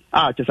yesa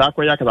kesa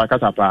akoya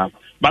kasa pa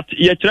but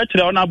ye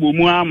kire ona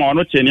bomu ama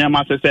ono chenia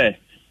ma se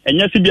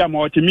enye sibia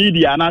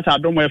multimedia na sa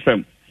Dom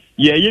FM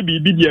ye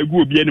bibi dia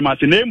gu obi ani ma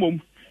se na emom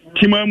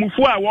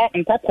timamufu a wo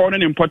nkokọ no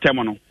ne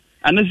mpotem no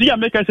anasi ya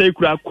make say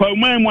kura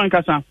kwaman mu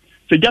ankasa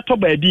se gato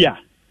ba dia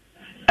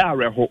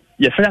areho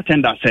ye fire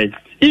tender say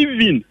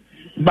even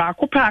ba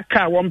ko pa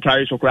ka wo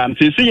mpare so kura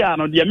se si ya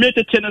no de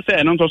metete no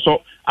say no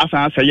so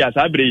asan say ya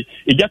sa bre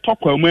e gato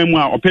kwaman mu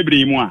a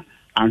opebre mu a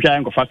anhwa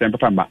en ko fa sem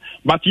papa ba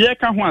but ye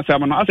ka ho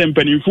asem no asem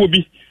panimfo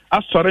bi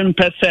asore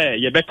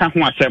mpese ye be ka ho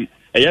asem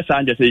yes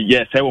anje say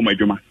yes e wo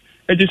madwuma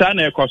enti sa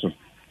na e koso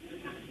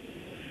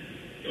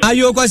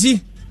ayo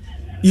kwasi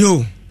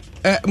yo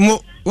mo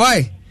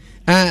why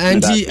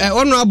anti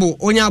honorable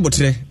onya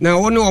abotre na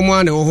woni omo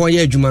ana wo ho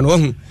ye adwuma no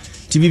ho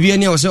ti bibia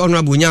ne wo se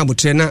honorable onya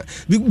abotre na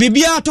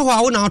bibia to ho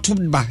a wo na to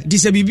ba di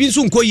se bibi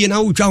nso nkoyie na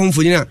wo twa ho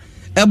mfoni na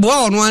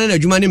ɛboa ɔno ana na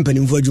adwuma ne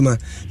mpanimfo adwuma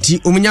nti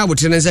ɔmunya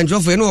abotre ne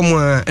nsɛnkyerɛfo ne ɔmo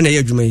a ɛna ɛyɛ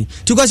adwuma yi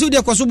nti kwasi wode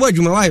kɔ so bɔ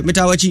adwuma wae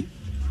meta wachi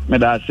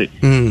medase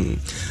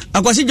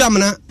akwasi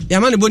dwamana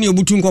yama ne bɔne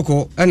obutu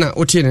nkɔkɔ ɛna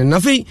wote ne na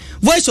afei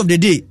voice of the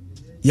day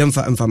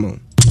yɛmfa mfama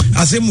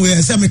asemu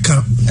sɛ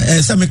meka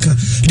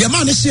deɛ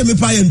ma ne hyɛ me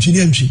pa yɛ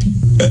ntwini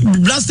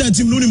blaster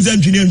team no nim sɛ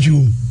ntwini no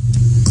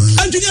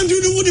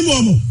woni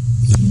mo mo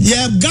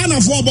yɛ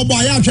Ghana for bobo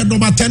ayɛ atwɛ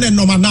number 10 and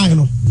number 9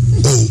 no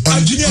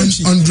Andre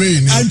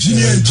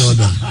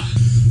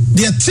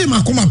deɛ team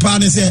akoma pa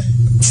ne sɛ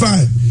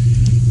fine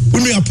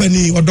unu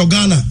apani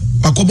odogana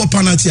akobo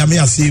penalty ame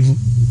asevu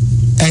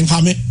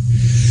enkame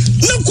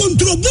na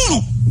control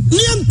ball ni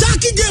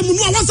attacking game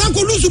no awasa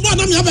ko lose ball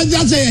na me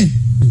abeja say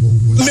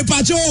me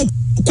pacho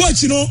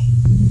coach no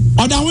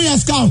oda ho ya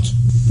scout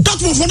talk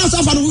for na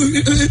safa no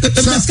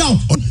scout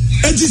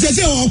enti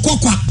say o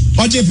kokwa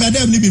oje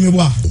pedem ni bi me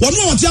boa wonu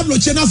o ti ablo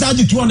che na sa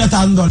ji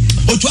 $200,000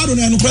 otu ado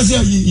na no kwese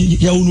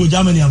ya unu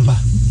Germany ampa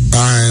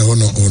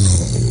ono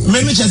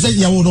me che say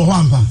ya unu ho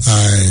ampa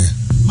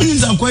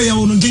Minza kwa ya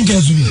unu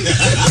nkinke su bi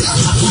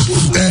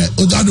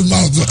odadu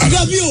mouth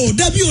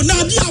dabio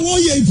na dia wo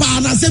ye ipa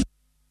na se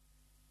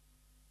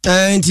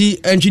enti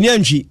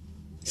antwi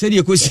se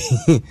de kosi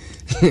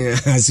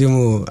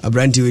asemo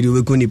abranti we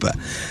de ko nipa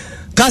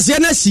kase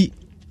na si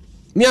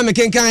mi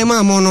amekenkan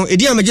ma mo no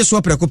edi amege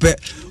so prekope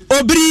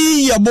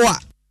obri yeboa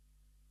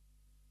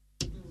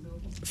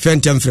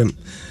fentem frem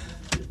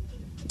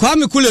kwa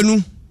me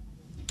kulenu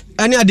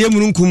ani ade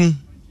mununkum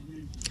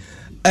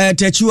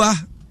techiwa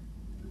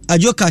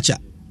Ajokacha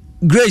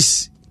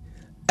Grace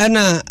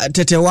ana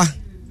tetewa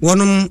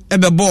wonum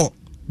ebebo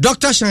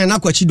Dr. Shine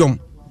Akwachidom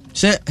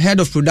say head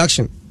of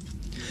production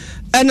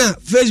ana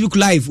Facebook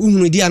live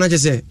uhunu di ana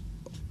say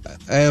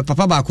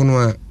papa ba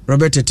kono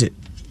Robert Tete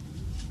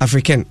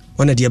African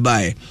ona die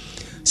bae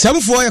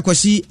semfo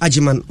yakwasi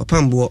agiman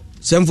opambo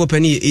semfo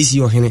pani AC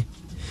ohene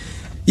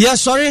ya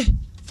sorry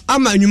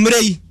ama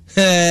nwumrei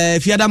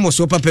fiada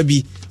moso papa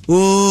bi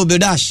o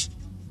bedash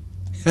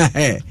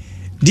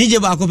DJ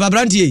ba ko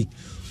pabrantie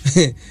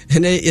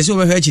ene yeso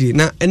ba hwachiri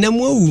na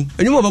enemu awu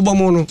enwum obabo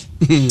mo no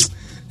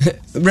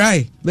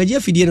brai ba je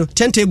fidie no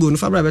 10 table no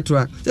fa bra beto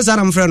a se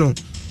sara mfra no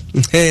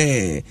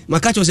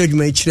makacho se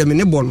adwuma ikire me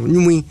ne bo no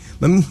nwum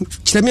mam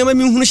kire me ma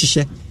mi hunu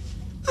hihye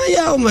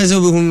aya o ma ze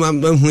bo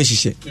hunu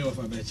hihye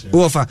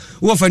wo fa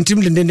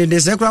ntim de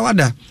se kra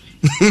wada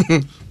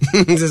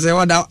se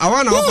wada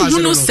awana wo fa so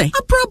no se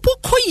aprabo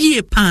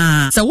koye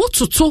pa se wo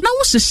toto na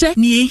wo hihye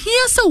ne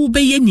ehia se wo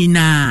beye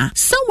nyina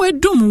se wo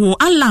dom wo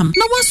alarm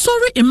na wo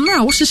sori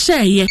emra wo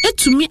hihye ye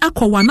etumi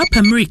akọwa na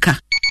America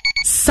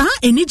sa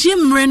enije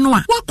mre no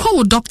a wakọ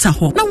wo doctor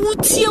ho na wo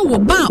tie wo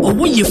ba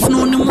owo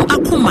yefunu ne mu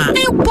akoma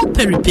ebo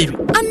periperi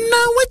ana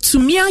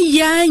wetumi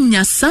aya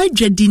nya sa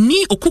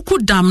dwadini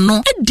okukudam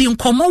no edi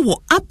nkomo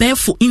wo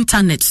abefo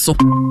internet so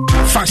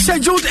fa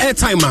scheduled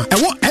airtime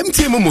ewo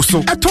MTN mo so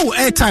eto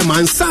airtime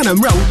ansa na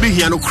mra wo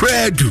behia no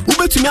kradu wo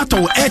betumi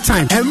ato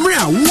airtime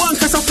emra wo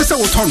ankasa pese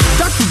wo ton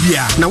that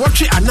bia na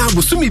wotwe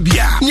anago sumi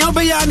bia nya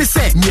obeya ne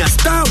se nya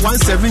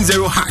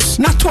 *170#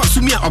 na to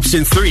asumi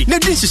option 3 na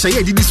din hihye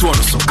ye didi so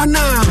so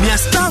na mia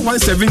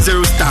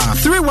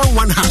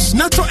 *170*311#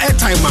 na to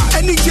airtime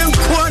any game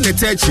kwa na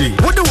techi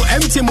wo de wo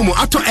MTN mo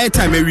ato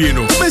airtime awie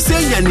no wo se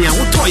nya ne a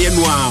wo to ye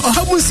no a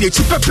ohamunsi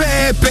echi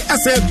pepepe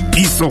ase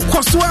biso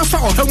koso afa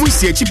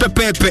ohamunsi echi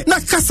pepepe na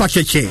kasa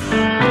keke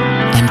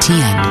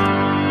MTN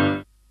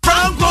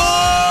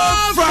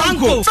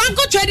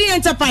Franco Trading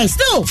Enterprise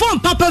still phone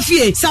Papa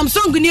Fie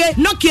Samsung nie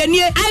Nokia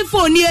nie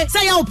iPhone nie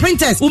say your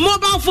printers or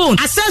mobile phone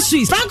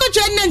accessories Franco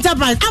Trading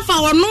Enterprise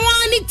afa no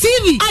ani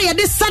TV aye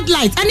the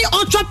satellite any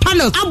ultra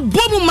panels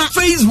abomuma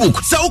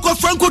Facebook say uko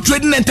Franco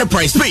Trading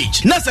Enterprise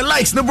page na say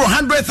likes number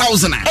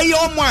 100,000 aye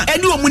omo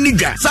any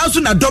omuniga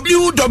Samsung na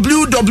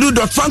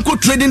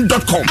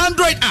www.francotrading.com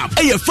Android app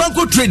aye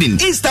Franco Trading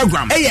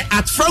Instagram aye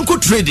 @Franco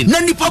Trading na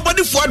nipa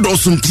body for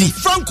dosumti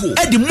Franco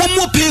e di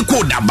momo pay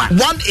code number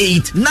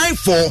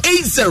 189480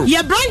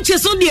 your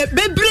branches on the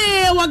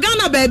bebre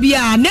wagana baby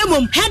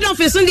name head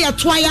office on the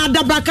Twaya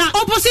Dabraka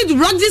opposite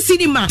Roxy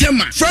Cinema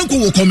Tema Franco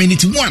will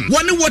community 1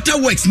 water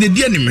works ne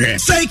dia nimre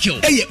cycle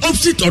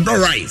opposite Odor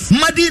Rise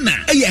Madina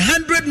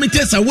 100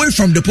 meters away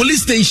from the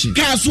police station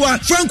Kaswa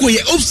Franco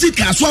opposite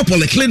Kaswa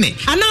Polyclinic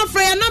and our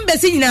prayer number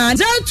is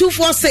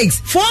 0246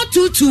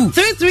 422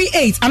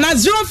 338 and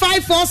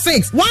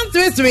 0546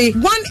 133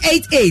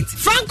 188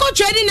 Franco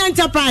Trading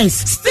Enterprise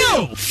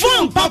still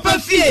phone Papa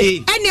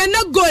Fie and you're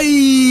not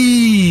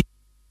going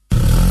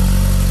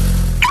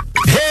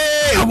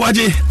Hey,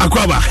 awaje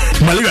akwaba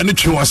malaria ne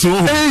twa so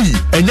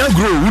enya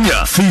grow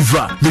unya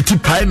fever me ti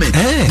payment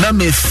na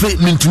me fe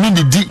mintumi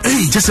didi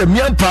just me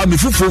ampa me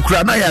fufu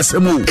kura na ya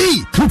asemo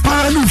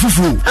pupa no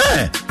fufu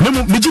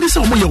me jidi se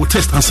omo ye wo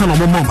test ansa na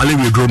omo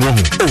malaria grow no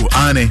ho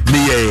ane me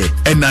ye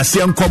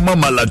enase ankoma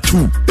mala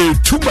 2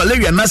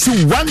 malaria na se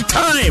one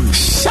time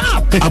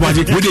sharp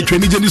awaje we dey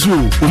train jeni so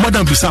o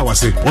madam bisa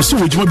wase o so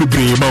wojuma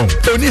bebre ma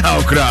oni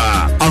how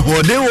kra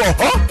ahode wo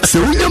ho se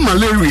unya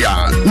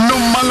malaria no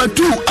mala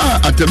 2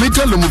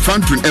 atamita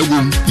Lumefantrin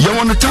ewom.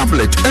 Yɛwɔ no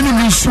tablet ɛne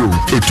nsuo.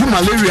 Etu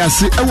malaria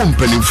se ɛwɔ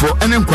mpanimfo ɛne